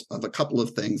result of a couple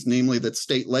of things, namely that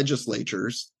state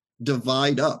legislatures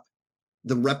divide up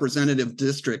the representative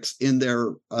districts in their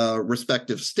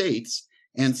respective states,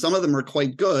 and some of them are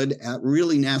quite good at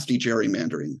really nasty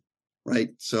gerrymandering. Right.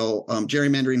 So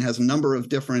gerrymandering has a number of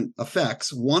different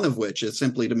effects, one of which is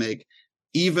simply to make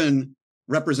even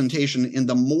representation in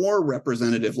the more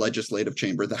representative legislative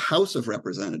chamber, the House of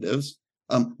Representatives,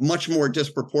 much more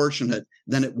disproportionate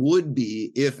than it would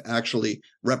be if actually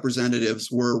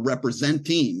representatives were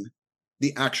representing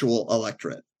the actual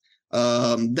electorate.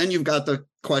 Then you've got the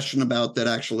question about that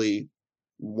actually,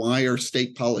 why are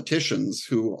state politicians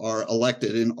who are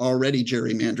elected in already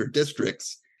gerrymandered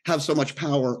districts have so much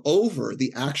power over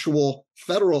the actual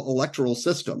federal electoral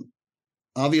system?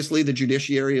 Obviously, the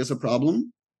judiciary is a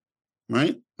problem,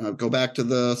 right? Go back to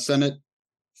the Senate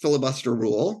filibuster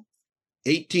rule.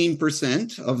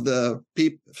 18% of the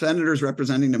senators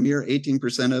representing a mere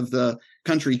 18% of the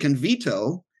country can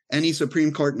veto any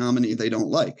Supreme Court nominee they don't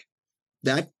like.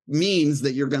 That means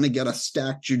that you're going to get a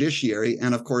stacked judiciary.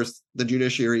 And of course, the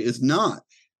judiciary is not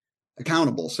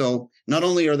accountable. So not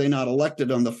only are they not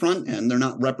elected on the front end, they're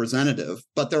not representative,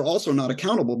 but they're also not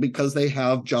accountable because they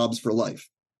have jobs for life.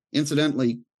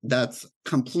 Incidentally, that's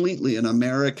completely an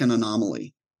American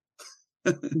anomaly.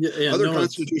 Other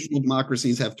constitutional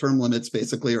democracies have term limits,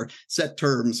 basically, or set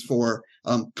terms for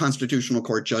constitutional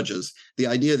court judges. The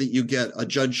idea that you get a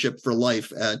judgeship for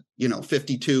life at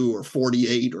 52 or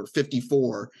 48 or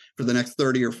 54 for the next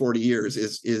 30 or 40 years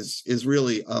is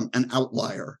really an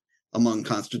outlier among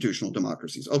constitutional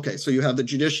democracies. Okay, so you have the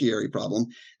judiciary problem,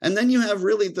 and then you have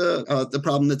really the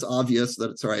problem that's obvious.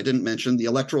 I didn't mention the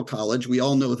Electoral College. We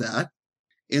all know that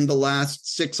in the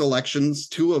last 6 elections,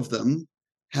 2 of them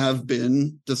have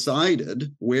been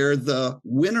decided where the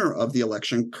winner of the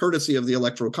election, courtesy of the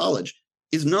Electoral College,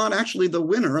 is not actually the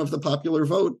winner of the popular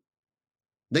vote.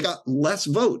 They got less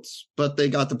votes, but they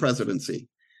got the presidency.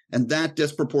 And that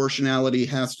disproportionality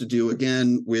has to do,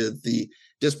 again, with the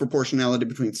disproportionality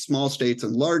between small states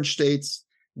and large states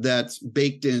that's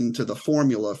baked into the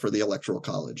formula for the Electoral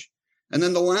College. And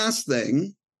then the last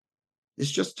thing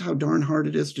is just how darn hard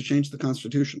it is to change the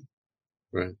Constitution.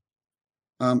 Right.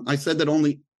 I said that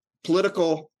only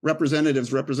political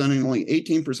representatives representing only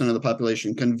 18% of the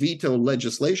population can veto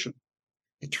legislation.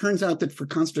 It turns out that for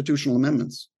constitutional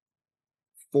amendments,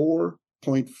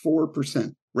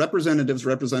 4.4%, representatives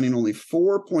representing only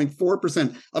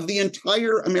 4.4% of the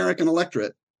entire American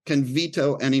electorate can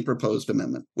veto any proposed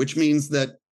amendment, which means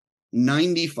that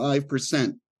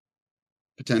 95%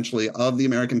 potentially of the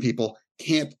American people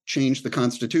can't change the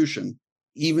Constitution,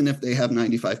 even if they have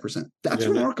 95%. That's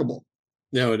remarkable.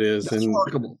 No, it is. That's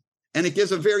remarkable. And it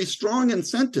gives a very strong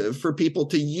incentive for people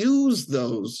to use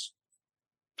those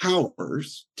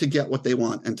powers to get what they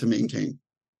want and to maintain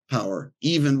power,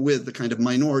 even with the kind of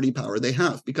minority power they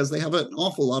have, because they have an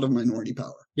awful lot of minority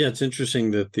power. Yeah, it's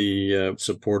interesting that the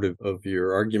support of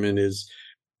your argument is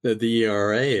that the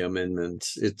ERA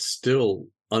amendments, it's still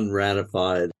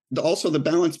unratified. Also, the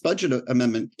Balanced Budget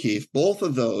Amendment, Keith, both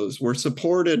of those were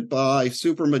supported by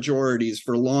supermajorities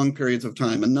for long periods of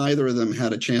time, and neither of them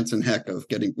had a chance in heck of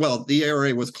getting, well, the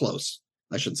ERA was close,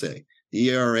 I should say. The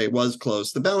ERA was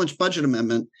close. The Balanced Budget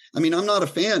Amendment, I'm not a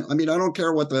fan. I don't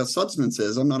care what the substance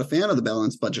is. I'm not a fan of the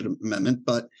Balanced Budget Amendment,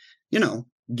 but,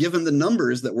 given the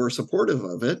numbers that were supportive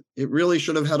of it, it really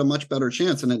should have had a much better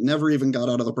chance, and it never even got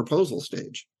out of the proposal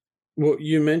stage. Well,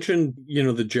 you mentioned,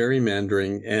 the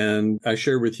gerrymandering, and I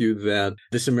shared with you that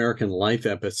this American Life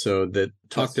episode that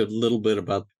talked a little bit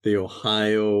about the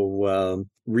Ohio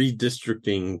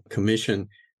redistricting commission.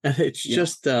 And it's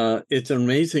just, it's an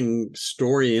amazing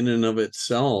story in and of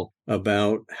itself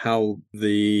about how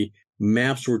the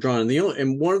maps were drawn.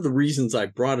 And one of the reasons I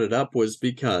brought it up was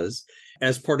because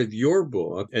as part of your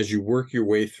book, as you work your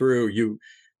way through, you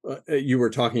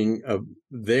were talking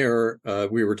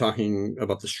we were talking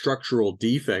about the structural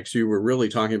defects. You were really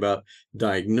talking about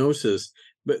diagnosis,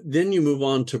 but then you move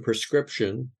on to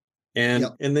prescription, and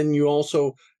then you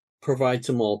also provide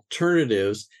some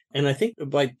alternatives. And I think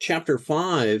by chapter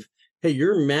 5, hey,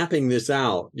 you're mapping this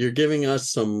out. You're giving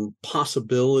us some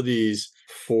possibilities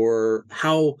for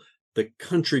how the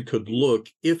country could look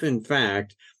if, in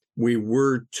fact, we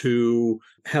were to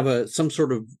have some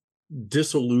sort of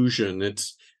dissolution.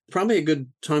 It's probably a good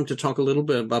time to talk a little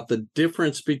bit about the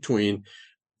difference between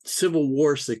Civil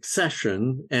War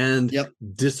succession and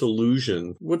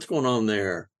dissolution. What's going on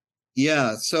there?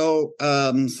 Yeah, so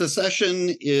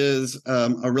secession is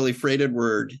a really freighted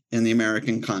word in the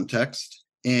American context.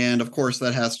 And of course,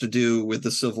 that has to do with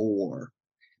the Civil War.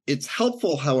 It's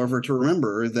helpful, however, to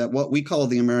remember that what we call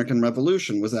the American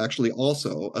Revolution was actually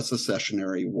also a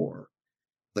secessionary war.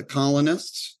 The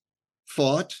colonists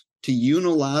fought to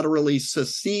unilaterally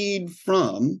secede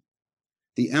from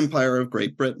the Empire of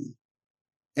Great Britain.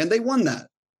 And they won that.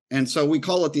 And so we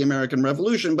call it the American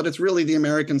Revolution, but it's really the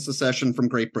American secession from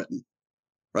Great Britain,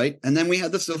 right? And then we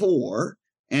had the Civil War,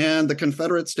 and the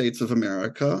Confederate States of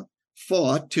America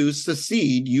fought to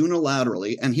secede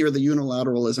unilaterally. And here the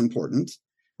unilateral is important,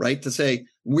 right? To say,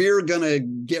 we're going to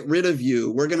get rid of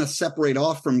you. We're going to separate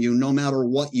off from you no matter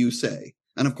what you say.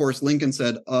 And of course, Lincoln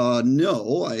said,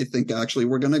 no, I think actually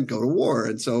we're going to go to war.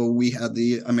 And so we had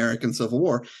the American Civil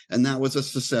War, and that was a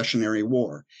secessionary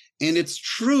war. And it's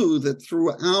true that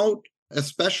throughout,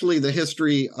 especially the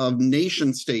history of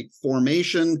nation state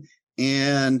formation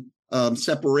and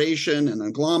separation and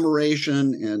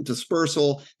agglomeration and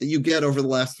dispersal that you get over the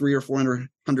last 300 or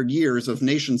 400 years of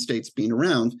nation states being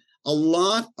around, a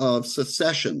lot of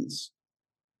secessions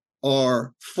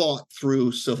are fought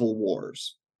through civil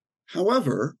wars.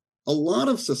 However, a lot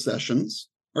of secessions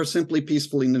are simply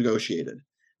peacefully negotiated.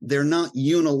 They're not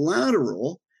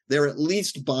unilateral, they're at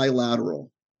least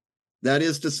bilateral. That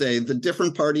is to say, the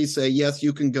different parties say, yes,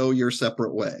 you can go your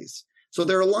separate ways. So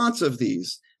there are lots of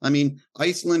these. I mean,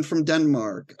 Iceland from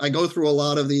Denmark. I go through a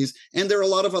lot of these, and there are a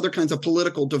lot of other kinds of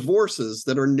political divorces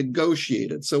that are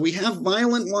negotiated. So we have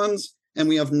violent ones and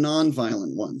we have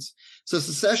nonviolent ones. So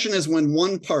secession is when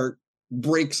one part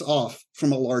breaks off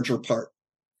from a larger part.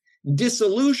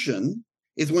 Dissolution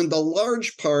is when the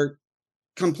large part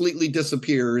completely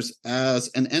disappears as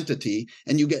an entity,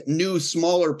 and you get new,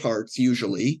 smaller parts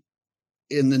usually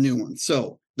in the new one.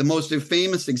 So the most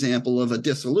famous example of a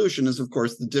dissolution is, of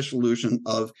course, the dissolution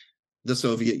of the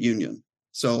Soviet Union.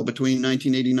 So between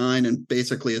 1989 and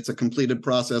basically it's a completed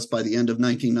process by the end of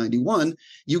 1991,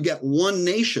 you get one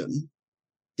nation,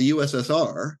 the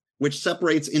USSR, which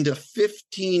separates into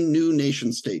 15 new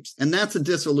nation states. And that's a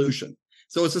dissolution.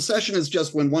 So a secession is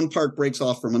just when one part breaks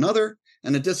off from another,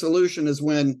 and a dissolution is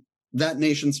when that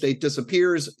nation state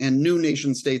disappears and new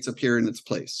nation states appear in its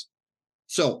place.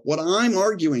 So what I'm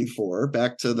arguing for,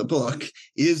 back to the book,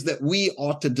 is that we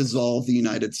ought to dissolve the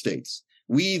United States.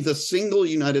 We, the single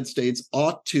United States,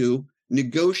 ought to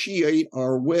negotiate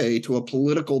our way to a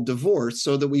political divorce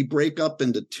so that we break up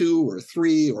into 2 or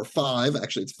 3 or 5,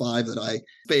 actually it's 5 that I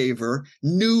favor,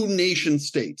 new nation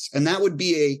states. And that would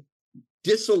be a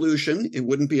dissolution. It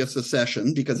wouldn't be a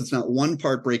secession because it's not one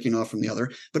part breaking off from the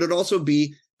other, but it'd also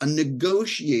be a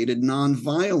negotiated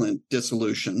nonviolent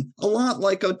dissolution, a lot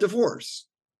like a divorce,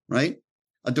 right?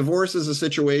 A divorce is a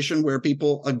situation where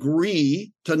people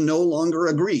agree to no longer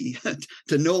agree,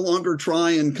 to no longer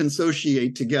try and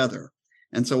consociate together.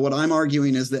 And so what I'm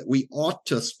arguing is that we ought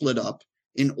to split up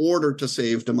in order to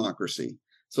save democracy.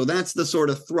 So that's the sort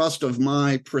of thrust of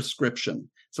my prescription.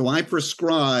 So I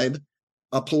prescribe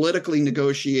a politically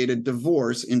negotiated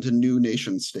divorce into new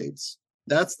nation states.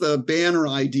 That's the banner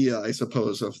idea, I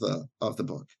suppose, of the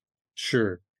book.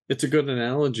 Sure. It's a good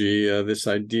analogy, this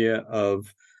idea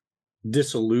of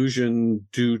disillusion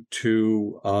due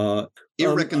to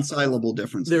irreconcilable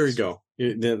differences. There you go.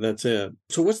 That's it.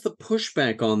 So what's the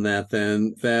pushback on that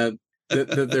then? That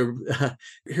there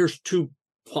here's 2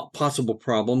 possible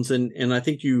problems, and I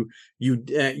think you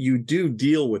do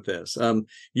deal with this.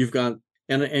 You've got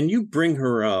and you bring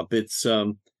her up. It's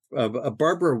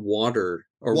Barbara Walter.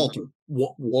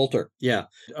 Walter, yeah,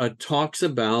 talks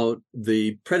about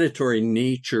the predatory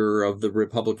nature of the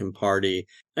Republican Party.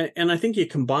 And I think you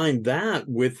combine that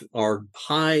with our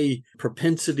high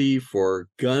propensity for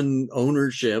gun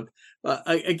ownership.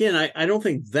 Again, I don't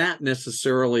think that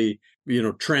necessarily,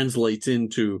 translates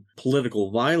into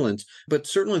political violence, but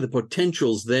certainly the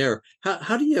potential's there.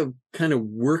 How do you kind of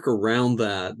work around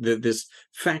that, this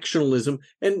factionalism?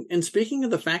 And speaking of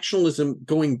the factionalism,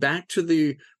 going back to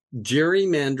the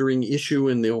gerrymandering issue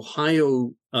in the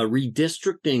Ohio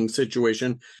redistricting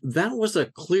situation, that was a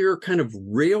clear kind of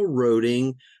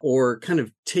railroading or kind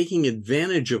of taking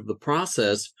advantage of the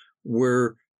process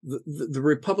where the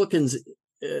Republicans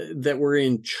that were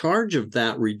in charge of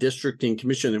that redistricting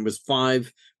commission, it was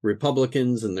 5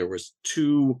 Republicans and there was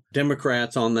 2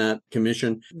 Democrats on that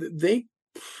commission. They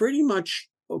pretty much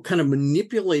kind of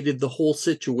manipulated the whole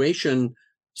situation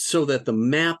so that the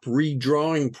map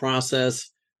redrawing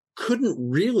process couldn't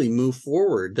really move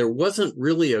forward. There wasn't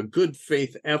really a good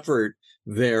faith effort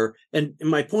there. And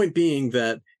my point being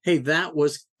that, hey, there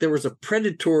was a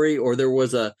predatory, or there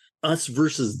was a us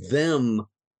versus them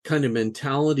kind of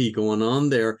mentality going on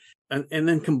there. And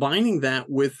then combining that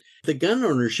with the gun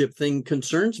ownership thing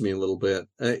concerns me a little bit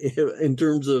in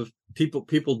terms of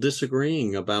people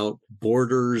disagreeing about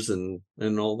borders and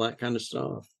all that kind of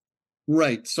stuff.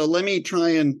 Right. So let me try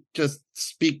and just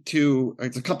speak to a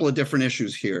couple of different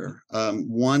issues here.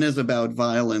 One is about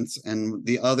violence and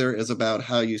the other is about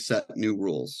how you set new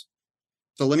rules.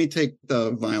 So let me take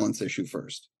the violence issue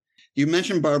first. You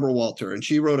mentioned Barbara Walter, and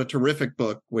she wrote a terrific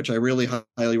book, which I really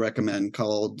highly recommend,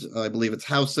 called, I believe it's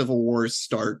How Civil Wars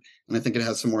Start, and I think it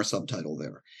has some more subtitle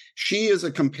there. She is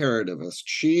a comparativist.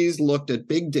 She's looked at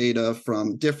big data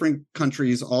from different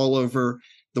countries all over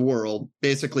the world,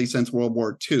 basically since World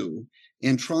War II,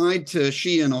 and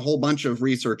she and a whole bunch of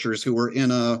researchers who were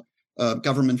in a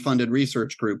government-funded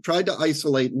research group tried to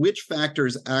isolate which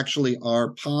factors actually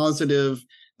are positive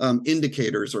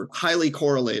indicators or highly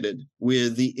correlated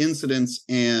with the incidence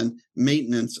and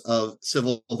maintenance of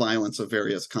civil violence of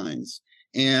various kinds.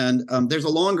 And there's a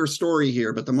longer story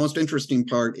here, but the most interesting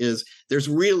part is there's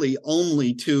really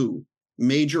only 2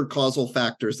 major causal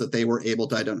factors that they were able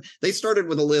to identify. They started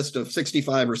with a list of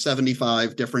 65 or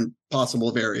 75 different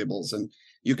possible variables, and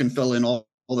you can fill in all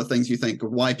the things you think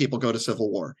of why people go to civil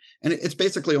war. And it's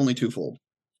basically only twofold.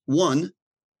 One,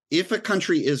 if a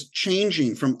country is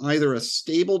changing from either a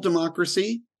stable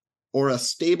democracy or a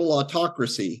stable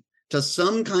autocracy to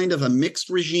some kind of a mixed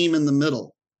regime in the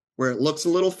middle, where it looks a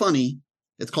little funny,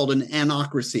 it's called an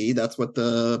anocracy. That's what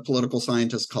the political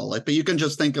scientists call it. But you can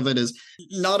just think of it as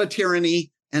not a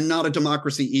tyranny and not a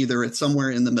democracy either. It's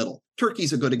somewhere in the middle.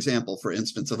 Turkey's a good example, for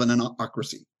instance, of an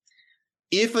anocracy.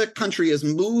 If a country is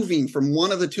moving from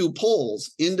one of the two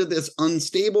poles into this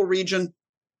unstable region,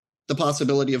 the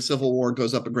possibility of civil war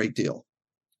goes up a great deal.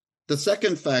 The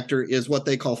second factor is what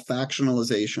they call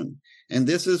factionalization. And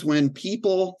this is when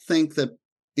people think that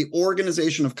the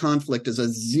organization of conflict is a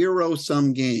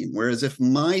zero-sum game, whereas if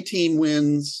my team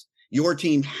wins, your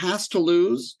team has to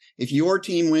lose. If your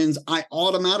team wins, I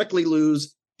automatically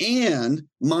lose, and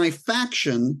my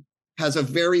faction has a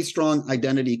very strong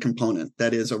identity component.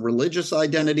 That is a religious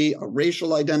identity, a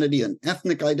racial identity, an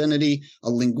ethnic identity, a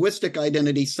linguistic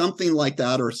identity, something like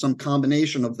that, or some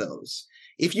combination of those.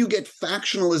 If you get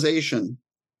factionalization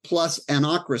plus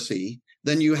anocracy,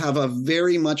 then you have a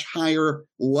very much higher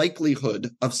likelihood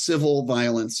of civil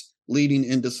violence leading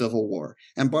into civil war.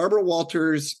 And Barbara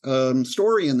Walters'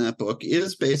 story in that book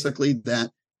is basically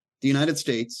that the United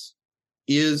States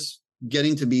is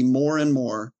getting to be more and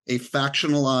more a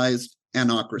factionalized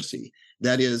anocracy.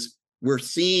 That is, we're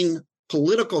seeing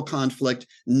political conflict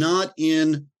not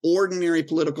in ordinary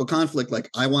political conflict, like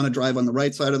I want to drive on the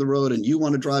right side of the road and you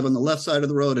want to drive on the left side of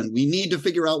the road, and we need to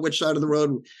figure out which side of the road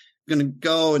we're going to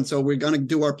go. And so we're going to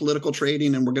do our political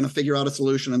trading and we're going to figure out a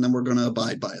solution and then we're going to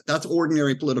abide by it. That's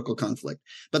ordinary political conflict.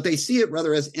 But they see it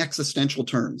rather as existential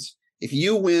terms. If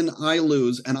you win, I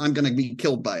lose, and I'm going to be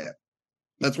killed by it.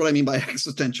 That's what I mean by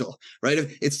existential, right?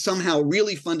 It's somehow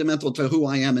really fundamental to who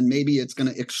I am, and maybe it's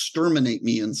going to exterminate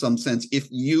me in some sense if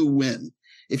you win.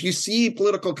 If you see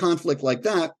political conflict like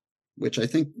that, which I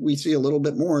think we see a little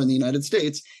bit more in the United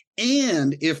States,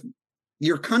 and if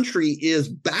your country is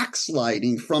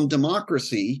backsliding from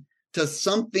democracy to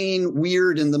something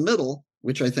weird in the middle,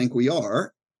 which I think we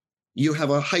are, you have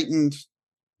a heightened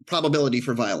probability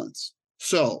for violence.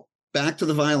 So back to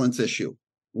the violence issue.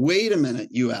 Wait a minute,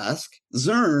 you ask.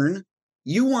 Zurn,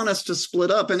 you want us to split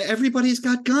up and everybody's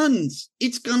got guns.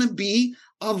 It's going to be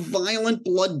a violent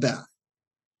bloodbath.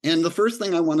 And the first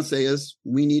thing I want to say is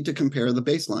we need to compare the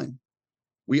baseline.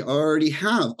 We already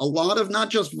have a lot of not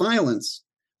just violence,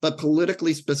 but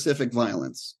politically specific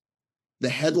violence. The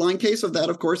headline case of that,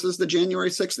 of course, is the January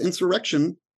 6th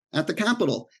insurrection at the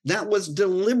Capitol. That was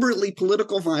deliberately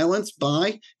political violence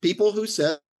by people who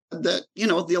said that,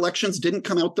 the elections didn't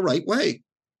come out the right way.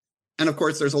 And of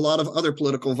course, there's a lot of other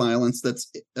political violence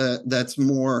that's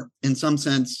more, in some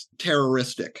sense,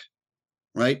 terroristic,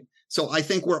 right? So I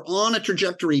think we're on a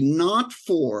trajectory not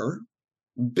for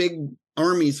big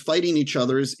armies fighting each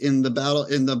other in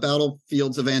the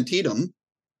battlefields of Antietam,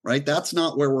 right? That's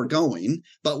not where we're going,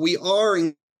 but we are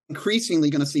increasingly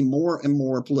going to see more and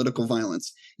more political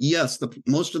violence. Yes,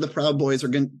 most of the Proud Boys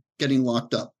are getting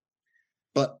locked up,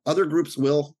 but other groups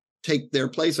will take their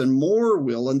place, and more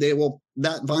will, and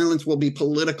that violence will be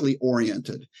politically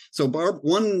oriented. So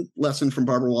one lesson from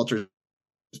Barbara Walters'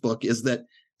 book is that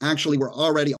actually we're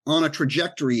already on a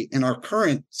trajectory in our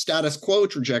current status quo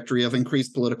trajectory of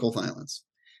increased political violence.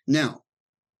 Now,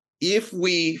 if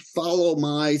we follow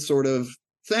my sort of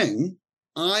thing,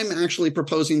 I'm actually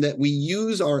proposing that we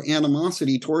use our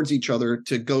animosity towards each other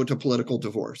to go to political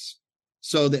divorce.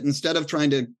 So that instead of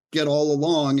trying to get all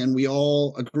along and we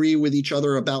all agree with each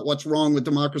other about what's wrong with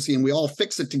democracy and we all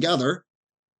fix it together,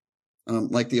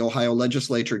 like the Ohio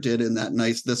legislature did in that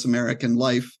nice This American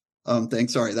Life thing.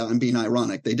 Sorry, that I'm being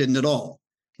ironic. They didn't at all.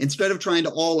 Instead of trying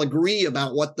to all agree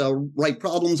about what the right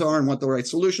problems are and what the right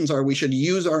solutions are, we should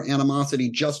use our animosity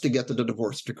just to get to the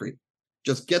divorce decree.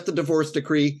 Just get the divorce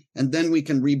decree, and then we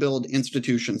can rebuild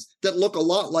institutions that look a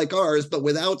lot like ours, but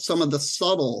without some of the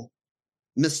subtle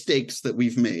mistakes that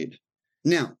we've made.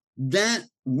 Now, that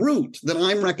route that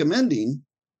I'm recommending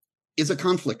is a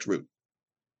conflict route.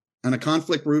 And a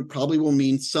conflict route probably will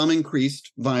mean some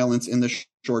increased violence in the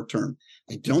short term.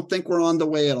 I don't think we're on the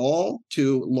way at all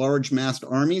to large massed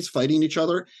armies fighting each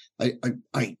other.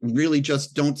 I really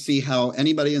just don't see how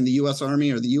anybody in the U.S.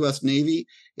 Army or the U.S. Navy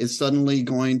is suddenly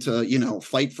going to,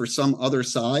 fight for some other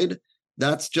side.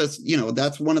 That's just,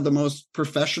 that's one of the most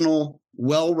professional,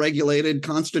 well-regulated,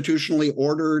 constitutionally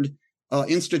ordered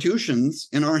institutions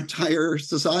in our entire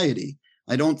society.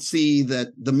 I don't see that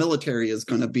the military is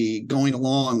going to be going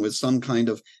along with some kind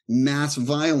of mass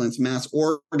violence, mass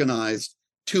organized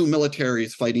two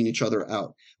militaries fighting each other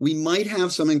out. We might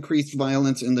have some increased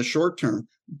violence in the short term,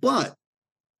 but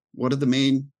what are the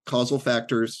main causal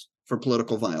factors for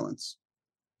political violence?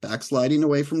 Backsliding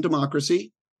away from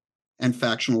democracy and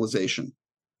factionalization.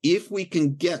 if we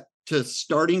can get to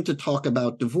starting to talk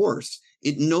about divorce,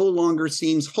 it no longer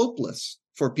seems hopeless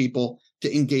for people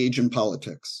to engage in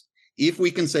politics. If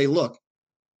we can say, look,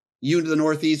 you in the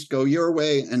Northeast go your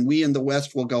way, and we in the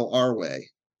West will go our way.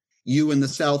 You in the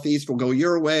Southeast will go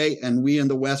your way, and we in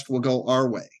the West will go our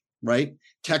way, right?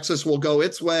 Texas will go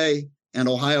its way, and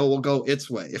Ohio will go its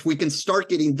way. If we can start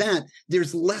getting that,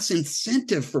 there's less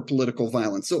incentive for political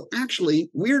violence. So actually,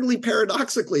 weirdly,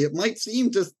 paradoxically, it might seem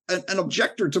to an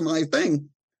objector to my thing.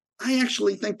 I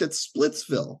actually think that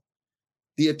Splitsville,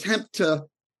 the attempt to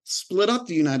split up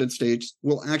the United States,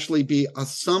 will actually be a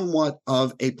somewhat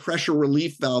of a pressure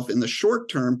relief valve in the short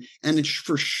term. And it's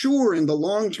for sure in the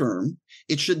long term,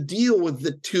 it should deal with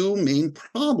the two main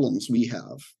problems we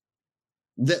have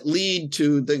that lead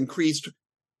to the increased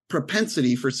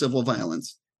propensity for civil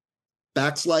violence: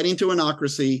 backsliding to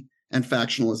anocracy and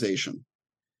factionalization,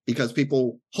 because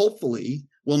people hopefully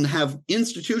will have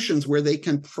institutions where they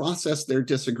can process their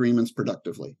disagreements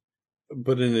productively.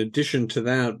 But in addition to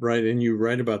that, right, and you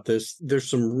write about this, there's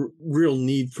some real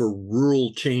need for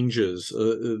rule changes.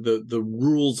 The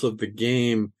rules of the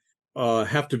game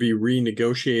have to be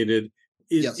renegotiated.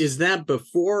 Is that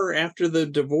before or after the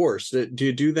divorce? Do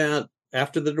you do that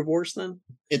after the divorce then?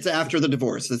 It's after the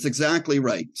divorce. That's exactly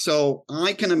right. So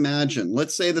I can imagine,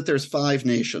 let's say that there's 5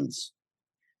 nations.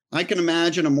 I can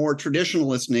imagine a more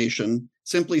traditionalist nation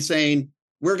simply saying,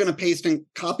 we're going to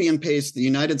copy and paste the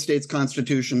United States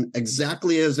Constitution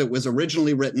exactly as it was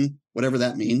originally written, whatever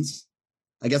that means.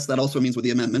 I guess that also means with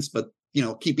the amendments, but,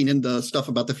 keeping in the stuff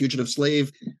about the fugitive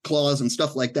slave clause and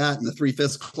stuff like that, and the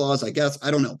 3/5 clause, I guess,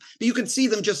 I don't know. But you could see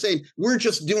them just saying, we're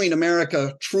just doing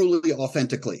America truly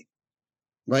authentically,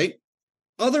 right?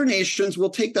 Other nations will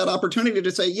take that opportunity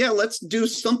to say, yeah, let's do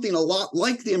something a lot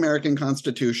like the American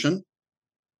Constitution.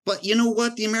 But you know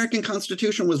what? The American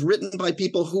Constitution was written by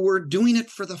people who were doing it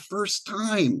for the first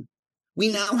time.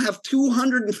 We now have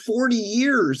 240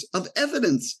 years of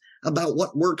evidence about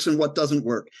what works and what doesn't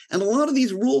work. And a lot of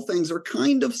these rule things are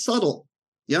kind of subtle.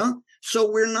 Yeah.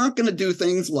 So we're not going to do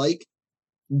things like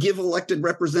give elected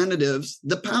representatives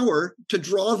the power to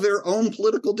draw their own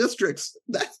political districts.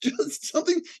 That's just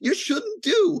something you shouldn't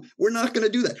do. We're not going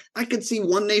to do that. I could see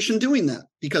one nation doing that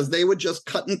because they would just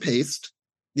cut and paste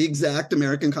the exact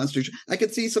American Constitution. I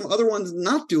could see some other ones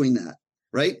not doing that,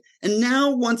 right? And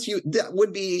now that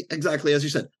would be exactly, as you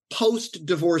said,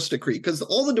 post-divorce decree, because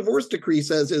all the divorce decree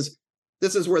says is,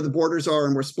 this is where the borders are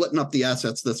and we're splitting up the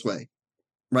assets this way,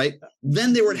 right?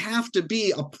 Then there would have to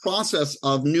be a process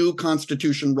of new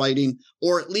constitution writing,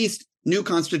 or at least new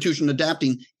constitution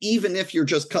adapting. Even if you're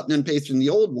just cutting and pasting the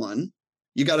old one,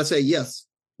 you got to say, yes,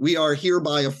 we are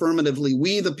hereby affirmatively,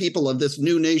 we the people of this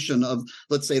new nation of,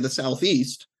 let's say, the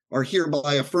Southeast, are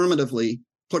hereby affirmatively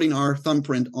putting our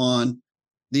thumbprint on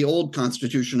the old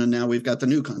Constitution, and now we've got the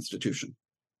new Constitution.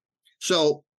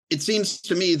 So it seems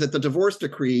to me that the divorce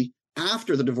decree,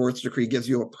 after the divorce decree, gives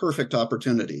you a perfect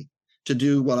opportunity to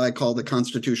do what I call the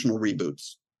constitutional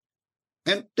reboots.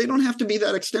 And they don't have to be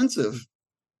that extensive,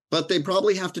 but they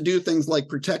probably have to do things like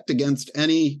protect against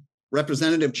any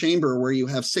representative chamber where you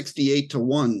have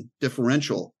 68-1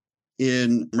 differential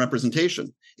in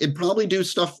representation. It'd probably do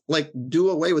stuff like do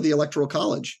away with the Electoral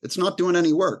College. It's not doing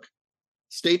any work.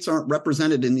 States aren't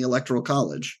represented in the Electoral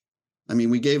College. I mean,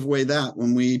 we gave away that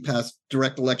when we passed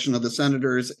direct election of the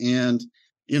senators, and,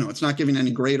 it's not giving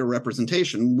any greater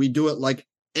representation. We do it like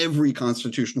every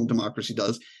constitutional democracy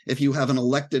does. If you have an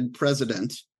elected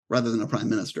president rather than a prime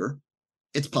minister,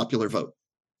 it's popular vote.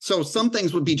 So some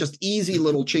things would be just easy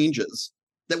little changes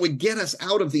that would get us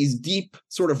out of these deep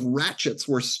sort of ratchets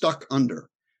we're stuck under.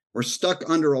 We're stuck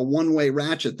under a one-way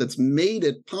ratchet that's made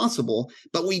it possible,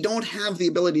 but we don't have the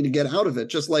ability to get out of it,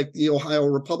 just like the Ohio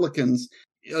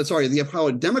the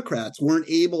Ohio Democrats weren't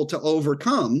able to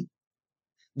overcome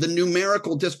the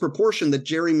numerical disproportion that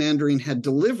gerrymandering had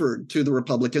delivered to the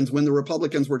Republicans when the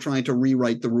Republicans were trying to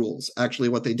rewrite the rules. Actually,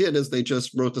 what they did is they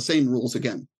just wrote the same rules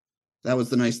again. That was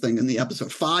the nice thing in the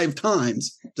episode. 5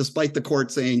 times, despite the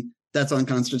court saying that's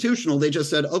unconstitutional, they just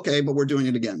said, okay, but we're doing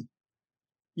it again.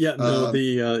 Yeah, no,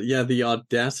 the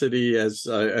audacity, as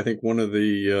I think one of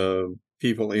the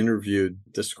people interviewed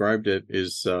described it,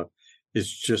 is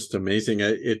just amazing.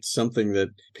 It's something that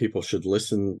people should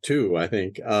listen to, I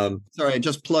think. Sorry, I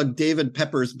just plugged David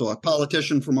Pepper's book,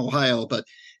 politician from Ohio, but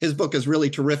his book is really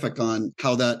terrific on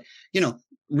how that,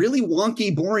 really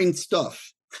wonky, boring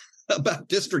stuff about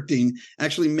districting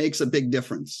actually makes a big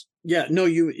difference. Yeah, no,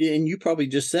 you probably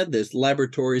just said this,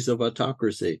 laboratories of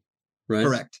autocracy, right?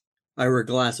 Correct. Ira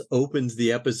Glass opens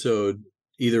the episode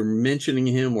either mentioning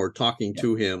him or talking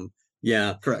to him.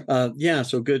 Yeah. Correct.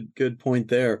 So good point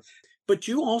there. But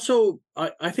you also,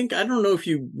 I think, I don't know if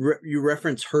you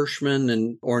reference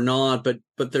Hirschman or not,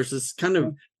 but there's this kind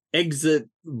of exit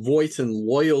voice and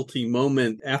loyalty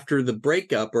moment after the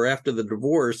breakup or after the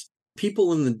divorce.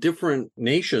 People in the different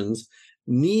nations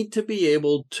need to be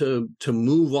able to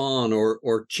move on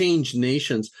or change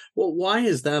nations. Well, why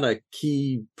is that a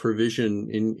key provision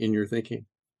in your thinking?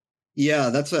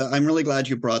 Yeah, I'm really glad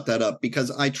you brought that up,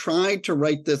 because I tried to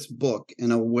write this book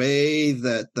in a way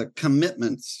that the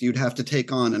commitments you'd have to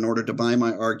take on in order to buy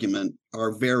my argument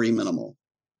are very minimal.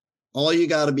 All you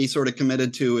got to be sort of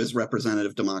committed to is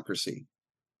representative democracy.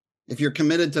 If you're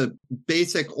committed to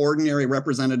basic, ordinary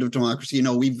representative democracy,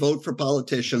 we vote for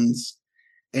politicians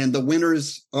and the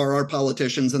winners are our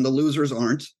politicians and the losers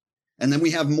aren't. And then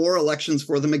we have more elections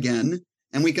for them again,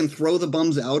 and we can throw the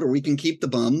bums out or we can keep the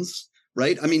bums.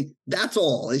 Right? I mean, that's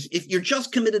all. If you're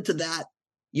just committed to that,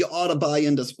 you ought to buy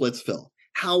into Splitsville.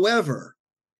 However,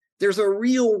 there's a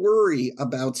real worry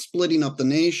about splitting up the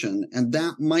nation, and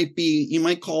you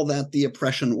might call that the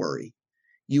oppression worry.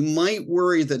 You might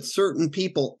worry that certain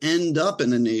people end up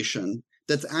in a nation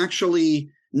that's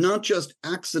actually not just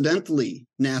accidentally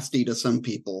nasty to some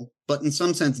people, but in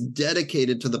some sense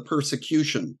dedicated to the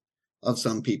persecution of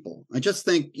some people. I just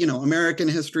think, American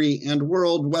history and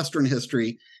Western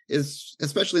history is,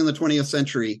 especially in the 20th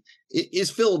century, is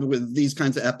filled with these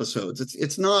kinds of episodes.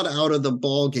 It's not out of the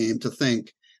ball game to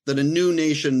think that a new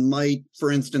nation might,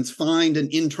 for instance, find an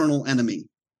internal enemy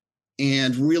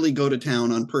and really go to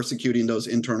town on persecuting those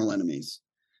internal enemies.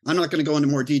 I'm not going to go into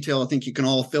more detail. I think you can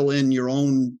all fill in your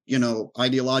own,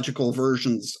 ideological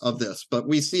versions of this, but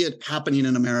we see it happening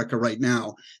in America right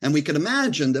now. And we could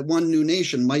imagine that one new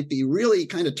nation might be really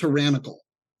kind of tyrannical.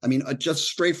 I mean, just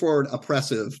straightforward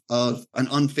oppressive of an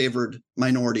unfavored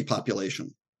minority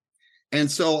population. And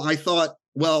so I thought,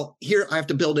 well, here I have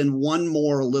to build in one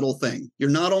more little thing. You're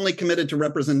not only committed to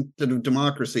representative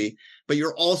democracy, but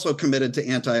you're also committed to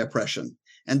anti-oppression.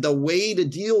 And the way to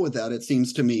deal with that, it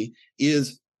seems to me,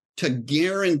 is to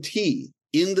guarantee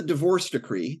in the divorce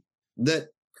decree that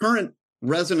current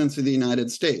residents of the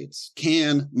United States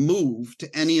can move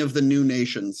to any of the new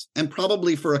nations, and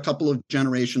probably for a couple of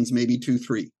generations, maybe 2,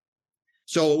 3.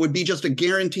 So it would be just a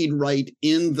guaranteed right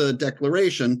in the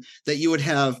Declaration that you would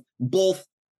have both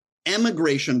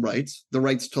emigration rights, the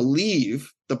rights to leave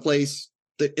the place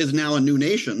that is now a new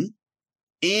nation,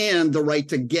 and the right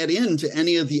to get into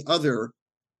any of the other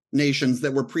nations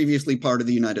that were previously part of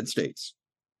the United States,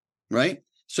 right?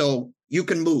 So you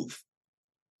can move.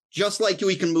 Just like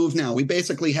we can move now. We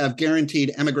basically have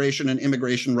guaranteed emigration and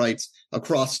immigration rights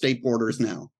across state borders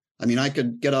now. I mean, I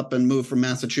could get up and move from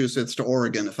Massachusetts to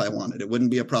Oregon if I wanted. It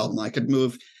wouldn't be a problem. I could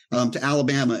move to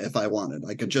Alabama if I wanted.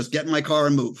 I could just get in my car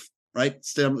and move, right?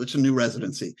 It's a new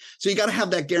residency. So you got to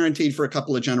have that guaranteed for a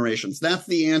couple of generations. That's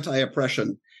the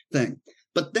anti-oppression thing.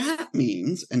 But that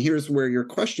means, and here's where your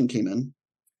question came in,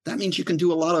 that means you can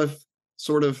do a lot of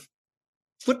sort of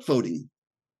foot voting,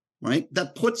 right?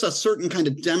 That puts a certain kind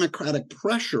of democratic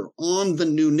pressure on the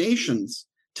new nations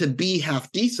to be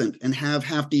half decent and have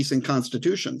half decent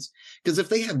constitutions. Because if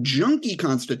they have junky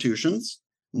constitutions,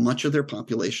 much of their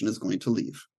population is going to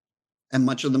leave. And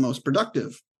much of the most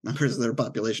productive members of their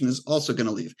population is also going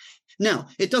to leave. Now,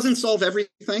 it doesn't solve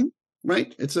everything,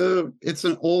 right? It's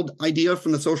an old idea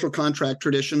from the social contract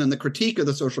tradition and the critique of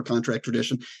the social contract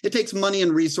tradition. It takes money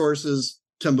and resources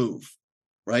to move,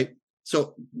 right?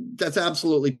 So that's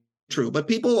absolutely true. But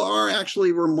people are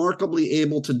actually remarkably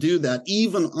able to do that,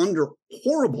 even under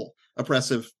horrible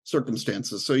oppressive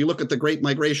circumstances. So you look at the Great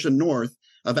Migration North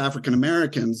of African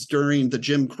Americans during the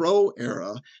Jim Crow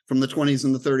era from the 20s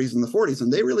and the 30s and the 40s,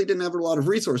 and they really didn't have a lot of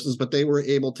resources, but they were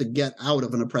able to get out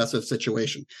of an oppressive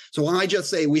situation. So I just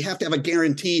say we have to have a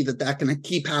guarantee that that can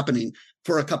keep happening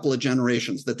for a couple of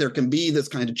generations, that there can be this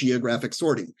kind of geographic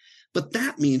sorting. But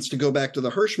that means, to go back to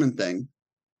the Hirschman thing,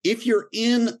 if you're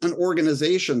in an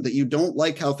organization that you don't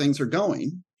like how things are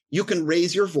going, you can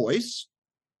raise your voice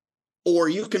or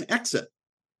you can exit.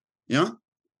 Yeah.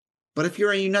 But if you're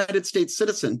a United States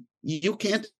citizen, you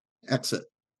can't exit.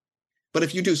 But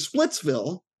if you do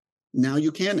Splitsville, now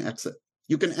you can exit.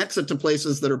 You can exit to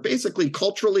places that are basically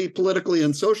culturally, politically,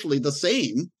 and socially the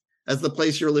same as the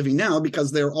place you're living now,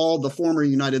 because they're all the former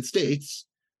United States,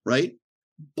 right?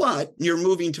 But you're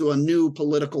moving to a new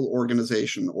political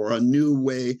organization or a new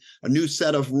way, a new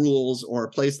set of rules, or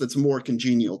a place that's more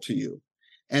congenial to you.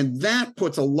 And that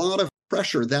puts a lot of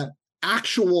pressure. That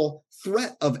actual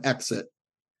threat of exit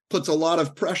puts a lot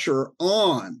of pressure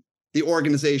on the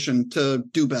organization to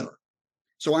do better.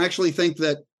 So I actually think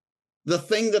that the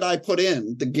thing that I put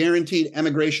in, the guaranteed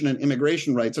emigration and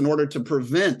immigration rights, in order to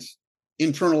prevent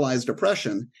internalized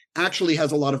oppression actually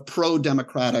has a lot of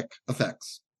pro-democratic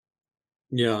effects.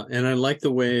 Yeah, and I like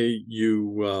the way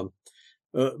you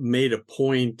made a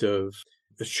point of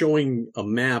showing a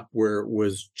map where it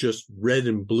was just red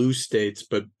and blue states,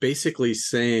 but basically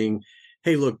saying,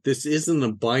 hey, look, this isn't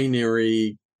a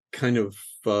binary kind of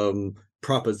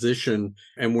proposition,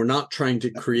 and we're not trying to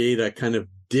create a kind of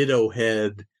ditto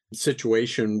head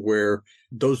situation where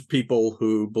those people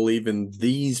who believe in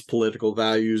these political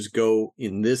values go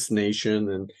in this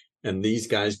nation and these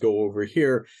guys go over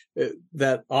here.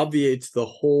 That obviates the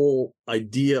whole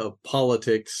idea of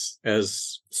politics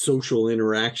as social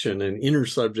interaction and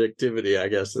intersubjectivity, I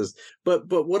guess is. But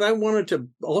what I wanted to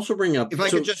also bring up, if I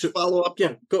could just follow up,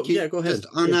 go ahead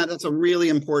on that. That's a really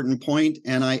important point,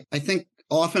 and I think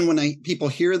often when people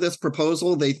hear this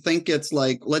proposal, they think it's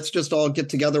like, let's just all get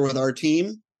together with our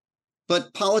team.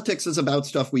 But politics is about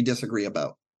stuff we disagree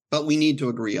about, but we need to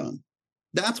agree on.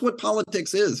 That's what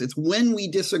politics is. It's when we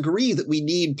disagree that we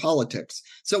need politics.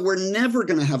 So we're never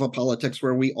going to have a politics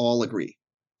where we all agree.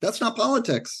 That's not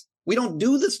politics. We don't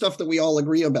do the stuff that we all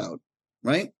agree about,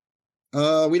 right?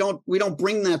 We don't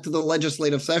bring that to the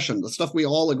legislative session. The stuff we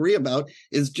all agree about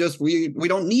is just we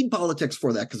don't need politics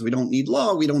for that because we don't need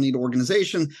law. We don't need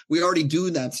organization. We already do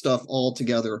that stuff all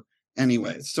together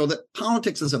anyways. So that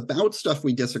politics is about stuff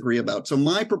we disagree about. So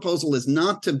my proposal is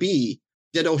not to be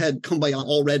ditto head kumbaya,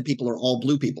 all red people or all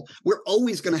blue people. We're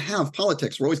always going to have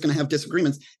politics. We're always going to have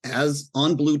disagreements as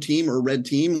on blue team or red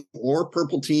team or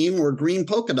purple team or green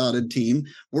polka dotted team.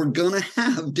 We're going to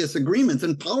have disagreements,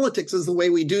 and politics is the way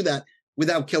we do that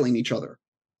without killing each other.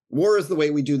 War is the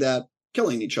way we do that,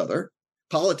 killing each other.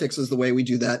 Politics is the way we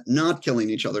do that, not killing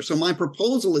each other. So my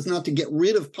proposal is not to get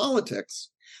rid of politics,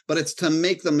 but it's to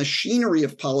make the machinery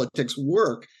of politics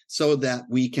work so that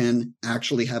we can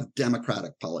actually have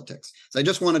democratic politics. So I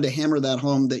just wanted to hammer that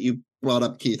home that you brought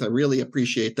up, Keith. I really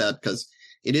appreciate that because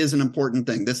it is an important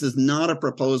thing. This is not a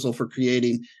proposal for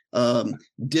creating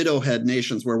ditto head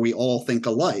nations where we all think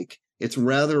alike. It's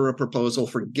rather a proposal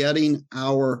for getting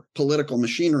our political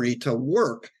machinery to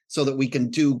work so that we can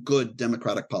do good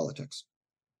democratic politics.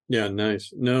 Yeah,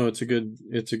 nice. No, it's a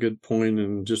good point,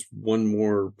 and just one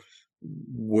more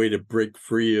way to break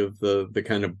free of the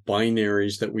kind of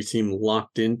binaries that we seem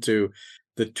locked into,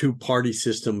 the two-party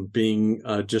system being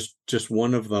just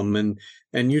one of them.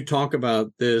 And you talk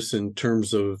about this in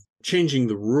terms of changing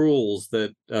the rules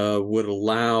that would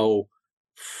allow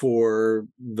for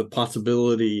the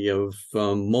possibility of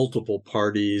multiple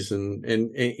parties and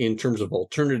in terms of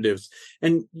alternatives.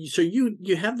 And so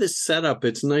you have this setup.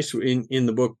 It's nice in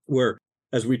the book where,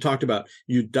 as we talked about,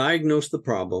 you diagnose the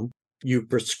problem, you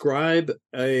prescribe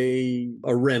a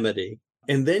remedy,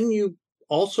 and then you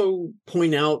also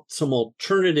point out some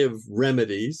alternative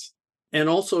remedies and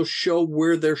also show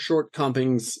where their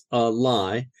shortcomings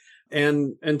lie.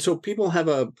 And so people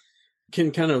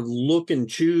can kind of look and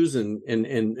choose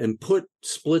and put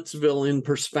Splitsville in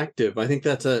perspective. I think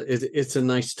it's a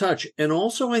nice touch. And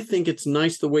also I think it's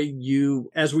nice the way you,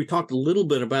 as we talked a little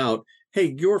bit about,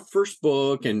 hey, your first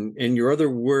book and your other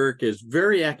work is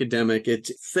very academic.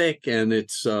 It's thick and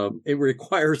it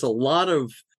requires a lot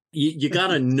of, you got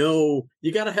to know,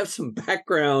 you got to have some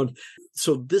background.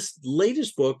 So this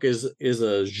latest book is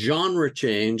a genre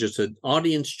change. It's an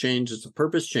audience change. It's a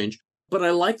purpose change. But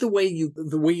I like the way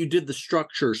you did the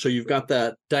structure. So you've got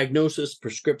that diagnosis,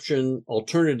 prescription,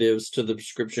 alternatives to the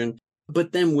prescription.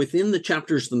 But then within the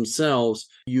chapters themselves,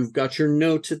 you've got your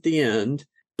notes at the end.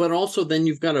 But also then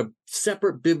you've got a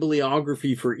separate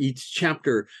bibliography for each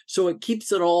chapter. So it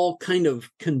keeps it all kind of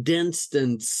condensed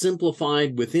and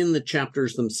simplified within the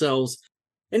chapters themselves.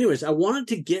 Anyways, I wanted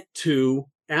to get to,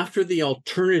 after the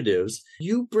alternatives,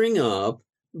 you bring up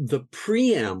the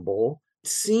preamble. It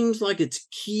seems like it's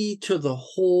key to the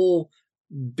whole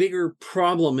bigger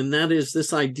problem. And that is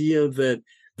this idea that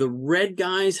the red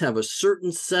guys have a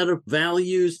certain set of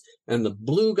values and the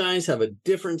blue guys have a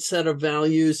different set of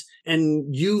values.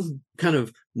 And you've kind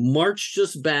of marched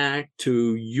us back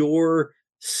to your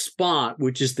spot,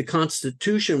 which is the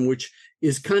Constitution, which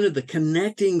is kind of the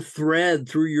connecting thread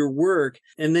through your work.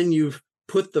 And then you've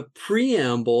put the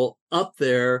preamble up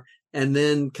there and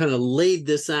then kind of laid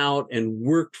this out and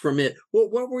worked from it.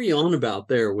 What were you on about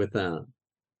there with that?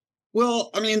 Well,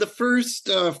 I mean, the first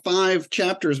 5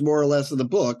 chapters, more or less, of the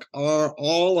book are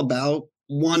all about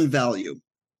one value,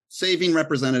 saving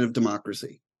representative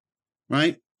democracy,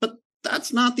 right? But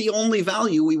that's not the only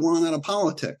value we want out of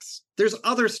politics. There's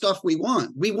other stuff we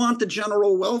want. We want the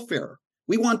general welfare.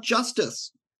 We want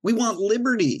justice. We want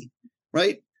liberty,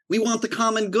 right? We want the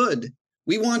common good.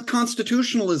 We want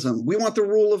constitutionalism. We want the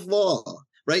rule of law.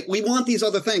 right? We want these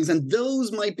other things, and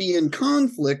those might be in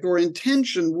conflict or in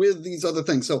tension with these other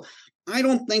things. So I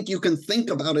don't think you can think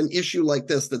about an issue like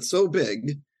this that's so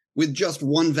big with just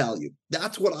one value.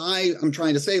 That's what I am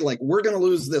trying to say. Like, we're going to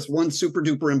lose this one super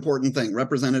duper important thing,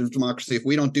 representative democracy, if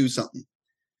we don't do something.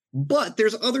 But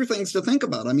there's other things to think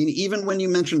about. I mean, even when you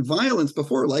mentioned violence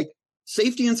before, like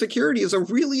safety and security is a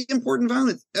really important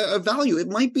value. It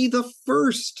might be the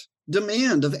first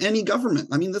demand of any government.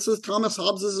 I mean, this is Thomas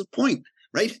Hobbes's point,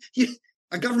 right?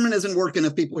 A government isn't working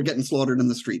if people are getting slaughtered in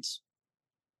the streets.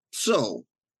 So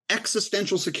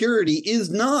existential security is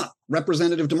not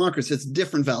representative democracy. It's a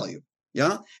different value.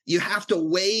 Yeah, you have to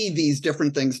weigh these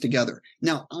different things together.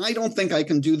 Now, I don't think I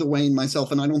can do the weighing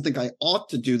myself, and I don't think I ought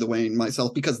to do the weighing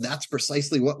myself, because that's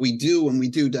precisely what we do when we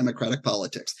do democratic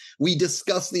politics. We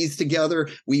discuss these together.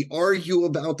 We argue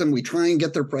about them. We try and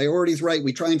get their priorities right.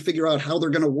 We try and figure out how they're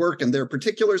going to work and their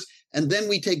particulars. And then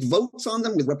we take votes on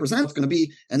them with representatives going to be,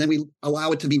 and then we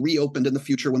allow it to be reopened in the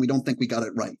future when we don't think we got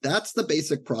it right. That's the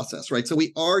basic process, right? So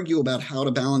we argue about how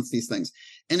to balance these things.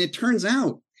 And it turns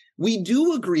out we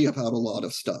do agree about a lot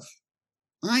of stuff.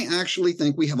 I actually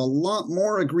think we have a lot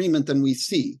more agreement than we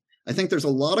see. I think there's a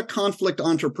lot of conflict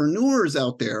entrepreneurs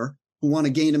out there who want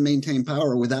to gain and maintain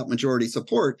power without majority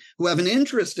support, who have an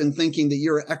interest in thinking that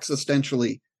you're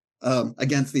existentially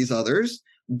against these others,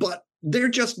 but they're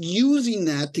just using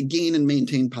that to gain and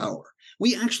maintain power.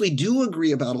 We actually do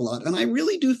agree about a lot, and I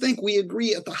really do think we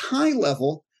agree at the high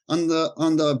level on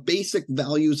the basic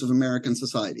values of American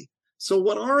society. So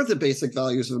what are the basic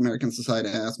values of American society,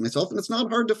 I ask myself, and it's not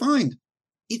hard to find.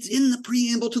 It's in the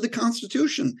preamble to the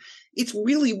Constitution. It's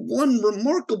really one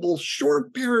remarkable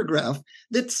short paragraph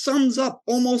that sums up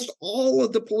almost all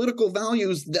of the political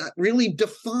values that really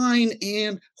define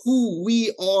and who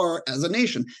we are as a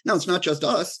nation. Now, it's not just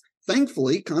us.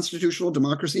 Thankfully, constitutional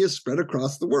democracy is spread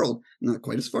across the world. Not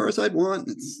quite as far as I'd want.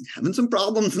 It's having some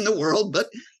problems in the world, but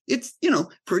it's,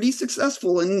 pretty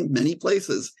successful in many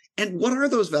places. And what are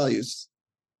those values?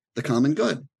 The common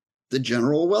good, the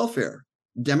general welfare,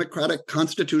 democratic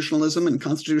constitutionalism and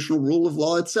constitutional rule of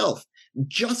law itself,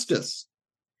 justice,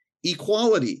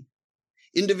 equality,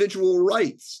 individual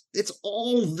rights. It's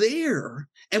all there.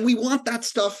 And we want that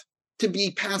stuff to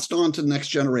be passed on to the next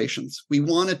generations. We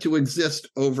want it to exist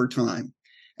over time.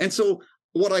 And so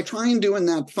what I try and do in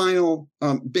that final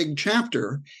big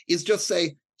chapter is just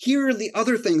say, here are the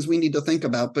other things we need to think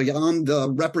about beyond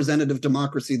the representative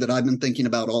democracy that I've been thinking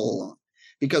about all along.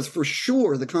 Because for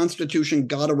sure, the Constitution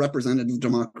got a representative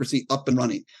democracy up and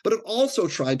running, but it also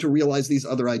tried to realize these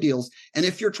other ideals. And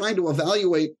if you're trying to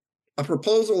evaluate a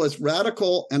proposal as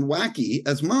radical and wacky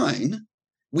as mine,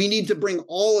 we need to bring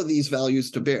all of these values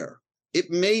to bear.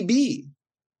 It may be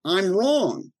I'm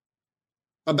wrong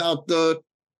about the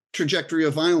trajectory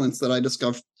of violence that I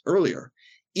discussed earlier.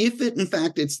 If in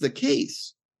fact, it's the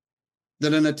case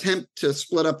that an attempt to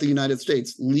split up the United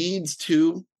States leads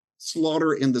to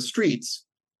slaughter in the streets,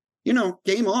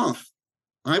 game off.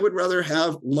 I would rather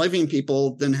have living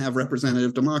people than have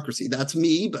representative democracy. That's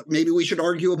me, but maybe we should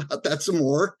argue about that some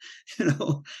more,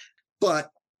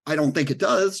 But I don't think it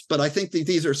does, but I think that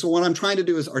these are, so what I'm trying to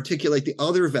do is articulate the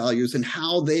other values and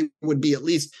how they would be at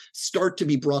least start to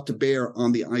be brought to bear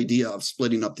on the idea of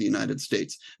splitting up the United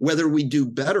States, whether we do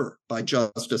better by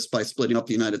justice by splitting up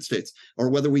the United States, or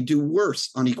whether we do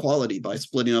worse on equality by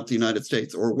splitting up the United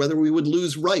States, or whether we would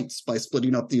lose rights by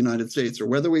splitting up the United States, or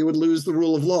whether we would lose the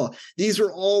rule of law. These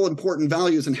are all important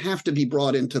values and have to be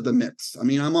brought into the mix. I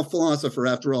mean, I'm a philosopher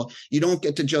after all. You don't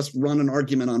get to just run an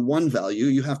argument on one value.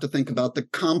 You have to think about the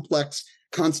complex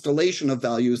constellation of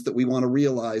values that we want to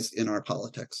realize in our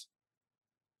politics.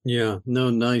 Yeah, no,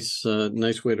 nice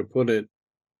way to put it.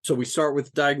 So we start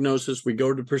with diagnosis, we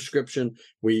go to prescription,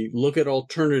 we look at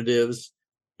alternatives,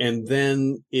 and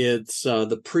then it's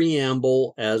the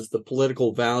preamble as the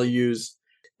political values.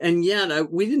 And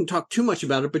yet, we didn't talk too much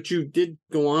about it, but you did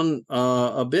go on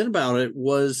a bit about it,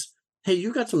 was, hey,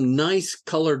 you got some nice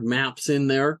colored maps in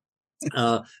there.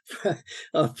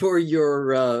 For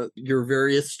your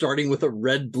various, starting with a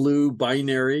red-blue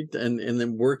binary and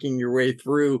then working your way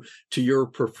through to your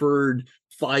preferred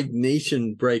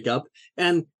 5-nation breakup.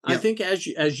 And yeah. I think as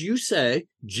you say,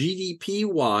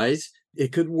 GDP-wise,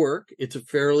 it could work. It's a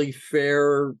fairly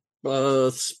fair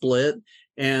split.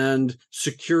 And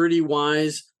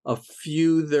security-wise,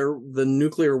 the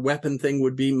nuclear weapon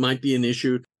thing might be an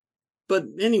issue. But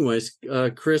anyways,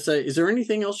 Chris, is there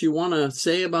anything else you want to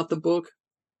say about the book?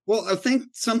 Well, I think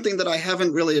something that I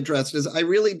haven't really addressed is I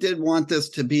really did want this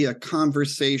to be a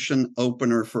conversation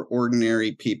opener for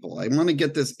ordinary people. I want to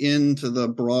get this into the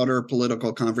broader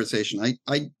political conversation.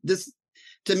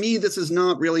 to me, this is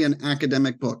not really an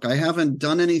academic book. I haven't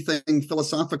done anything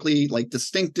philosophically like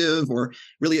distinctive or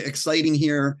really exciting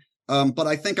here. But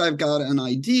I think I've got an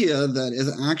idea that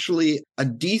is actually a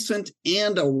decent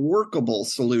and a workable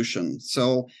solution.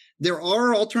 So there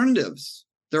are alternatives.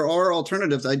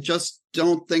 I just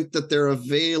don't think that they're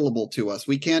available to us.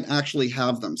 We can't actually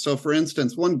have them. So, for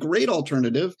instance, one great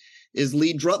alternative is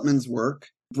Lee Drutman's work,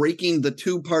 Breaking the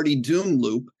Two-Party Doom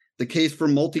Loop, the Case for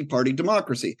Multi-Party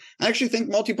Democracy. I actually think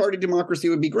multi-party democracy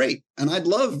would be great. And I'd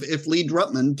love if Lee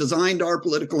Drutman designed our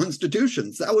political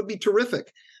institutions. That would be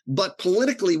terrific. But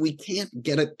politically, we can't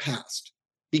get it passed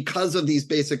because of these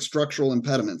basic structural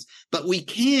impediments. But we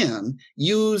can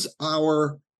use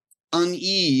our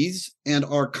unease and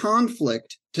our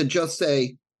conflict to just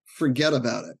say, forget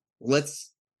about it.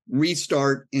 Let's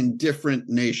restart in different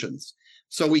nations.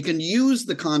 So we can use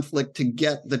the conflict to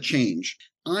get the change.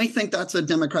 I think that's a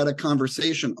democratic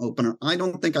conversation opener. I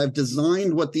don't think I've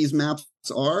designed what these maps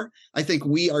are. I think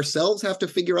we ourselves have to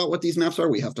figure out what these maps are.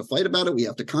 We have to fight about it. We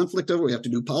have to conflict over it. We have to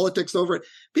do politics over it.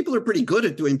 People are pretty good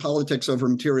at doing politics over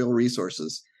material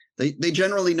resources. They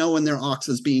generally know when their ox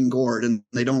is being gored, and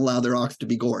they don't allow their ox to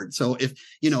be gored. So if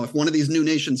one of these new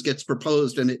nations gets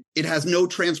proposed and it has no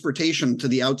transportation to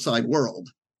the outside world,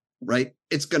 right?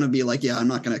 It's going to be like, yeah, I'm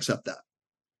not going to accept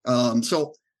that.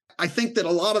 So I think that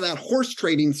a lot of that horse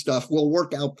trading stuff will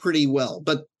work out pretty well,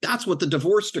 but that's what the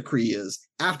divorce decree is.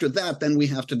 After that, then we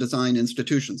have to design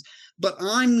institutions. But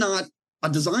I'm not a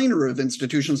designer of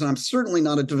institutions, and I'm certainly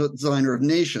not a designer of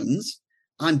nations.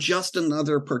 I'm just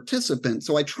another participant.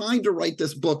 So I tried to write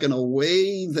this book in a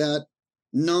way that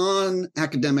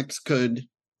non-academics could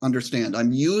understand.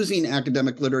 I'm using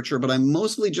academic literature, but I'm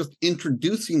mostly just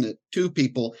introducing it to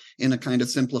people in a kind of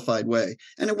simplified way.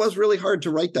 And it was really hard to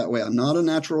write that way. I'm not a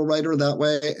natural writer that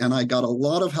way. And I got a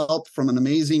lot of help from an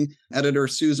amazing editor,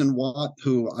 Susan Watt,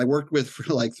 who I worked with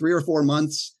for like 3 or 4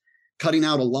 months, cutting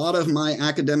out a lot of my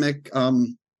academic,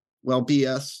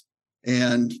 BS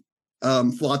and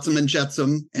flotsam and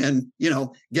jetsam, and,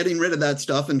 getting rid of that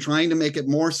stuff and trying to make it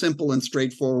more simple and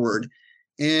straightforward.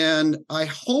 And I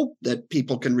hope that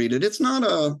people can read it. It's not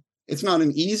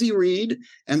an easy read,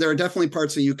 and there are definitely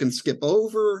parts that you can skip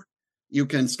over. You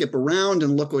can skip around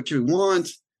and look what you want.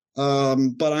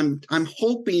 But I'm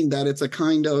hoping that it's a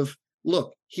kind of,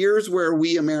 look, here's where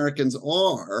we Americans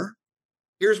are.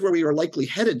 Here's where we are likely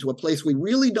headed, to a place we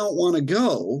really don't want to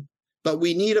go, but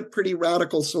we need a pretty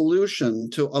radical solution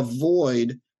to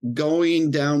avoid going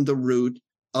down the route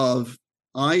of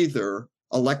either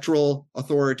electoral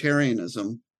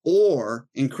authoritarianism or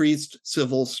increased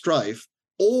civil strife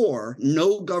or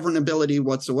no governability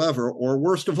whatsoever, or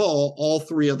worst of all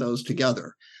three of those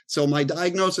together. So my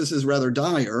diagnosis is rather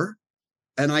dire,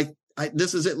 and I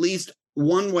this is at least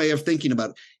one way of thinking about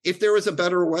it. If there was a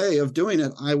better way of doing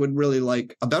it, I would really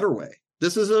like a better way.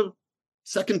 This is a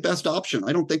second best option.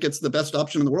 I don't think it's the best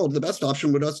option in the world. The best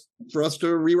option would for us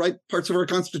to rewrite parts of our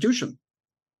Constitution.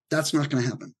 That's not going to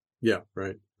happen. Yeah,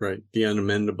 right. The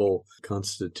unamendable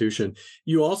Constitution.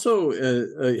 You also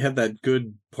have that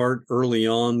good part early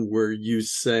on where you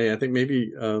say, I think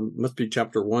maybe must be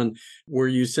chapter 1, where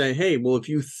you say, hey, well, if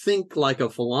you think like a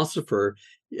philosopher,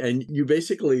 and you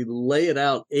basically lay it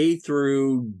out A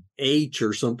through H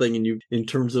or something, and in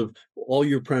terms of all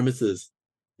your premises.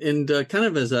 And kind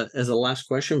of as a last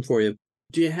question for you,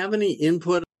 do you have any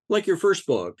input, like your first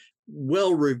book,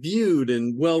 well reviewed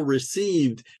and well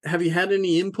received? Have you had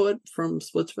any input from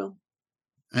Splitsville?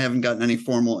 I haven't gotten any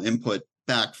formal input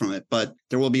back from it, but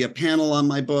there will be a panel on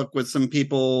my book with some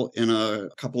people in a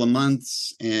couple of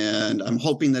months, and I'm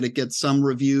hoping that it gets some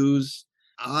reviews.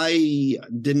 I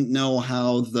didn't know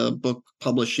how the book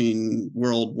publishing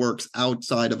world works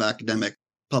outside of academic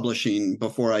publishing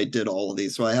before I did all of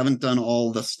these. So I haven't done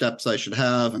all the steps I should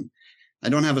have. And I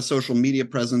don't have a social media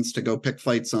presence to go pick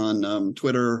fights on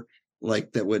Twitter,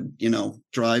 like that would,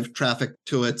 drive traffic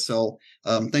to it. So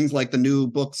things like the New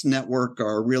Books Network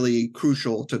are really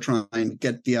crucial to try and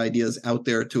get the ideas out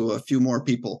there to a few more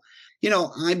people.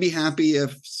 I'd be happy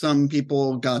if some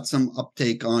people got some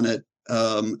uptake on it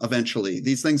eventually.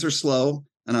 These things are slow,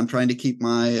 and I'm trying to keep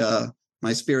my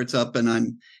spirits up, and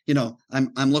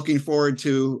I'm looking forward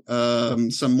to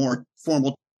some more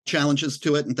formal challenges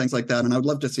to it and things like that. And I would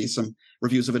love to see some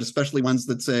reviews of it, especially ones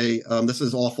that say this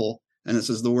is awful and this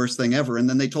is the worst thing ever. And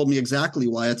then they told me exactly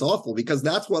why it's awful, because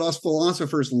that's what us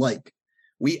philosophers like.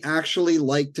 We actually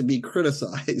like to be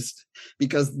criticized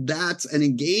because that's an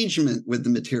engagement with the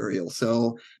material.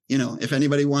 So, if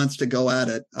anybody wants to go at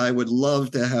it, I would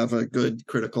love to have a good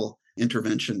critical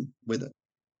intervention with it.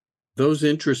 Those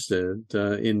interested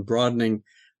in broadening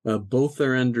both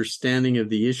their understanding of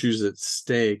the issues at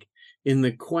stake in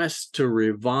the quest to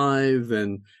revive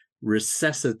and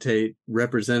resuscitate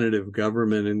representative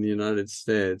government in the United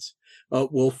States,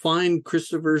 we'll find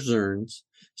Christopher Zurn's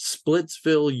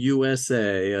Splitsville,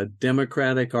 USA, a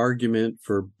democratic argument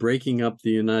for breaking up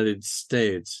the United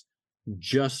States,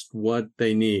 just what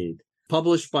they need.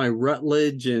 Published by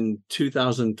Routledge in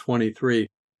 2023.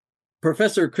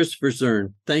 Professor Christopher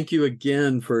Zurn, thank you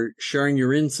again for sharing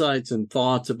your insights and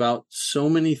thoughts about so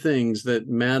many things that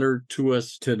matter to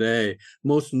us today,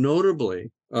 most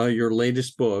notably your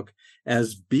latest book,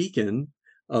 As Beacon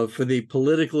for the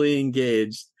Politically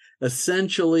Engaged,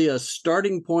 essentially a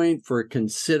starting point for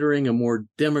considering a more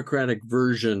democratic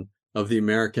version of the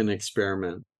American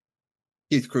experiment.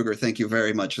 Keith Kruger, thank you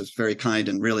very much. It's very kind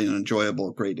and really an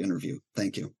enjoyable, great interview.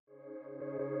 Thank you.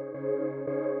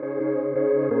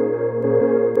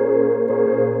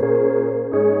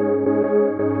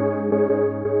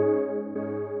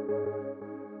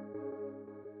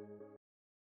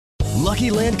 Lucky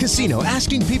Land Casino,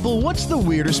 asking people, what's the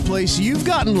weirdest place you've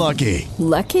gotten lucky?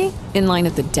 Lucky? In line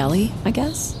at the deli, I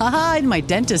guess? Aha, in my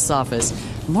dentist's office.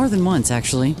 More than once,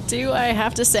 actually. Do I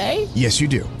have to say? Yes, you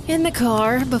do. In the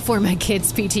car before my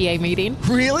kids' PTA meeting.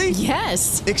 Really?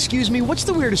 Yes. Excuse me, what's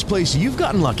the weirdest place you've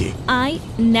gotten lucky? I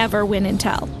never win and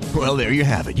tell. Well, there you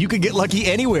have it. You can get lucky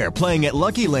anywhere, playing at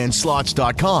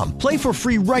LuckyLandSlots.com. Play for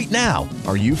free right now.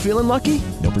 Are you feeling lucky?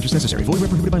 No purchase necessary. Void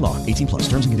where prohibited by law. 18+.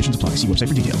 Terms and conditions apply. See website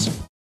for details.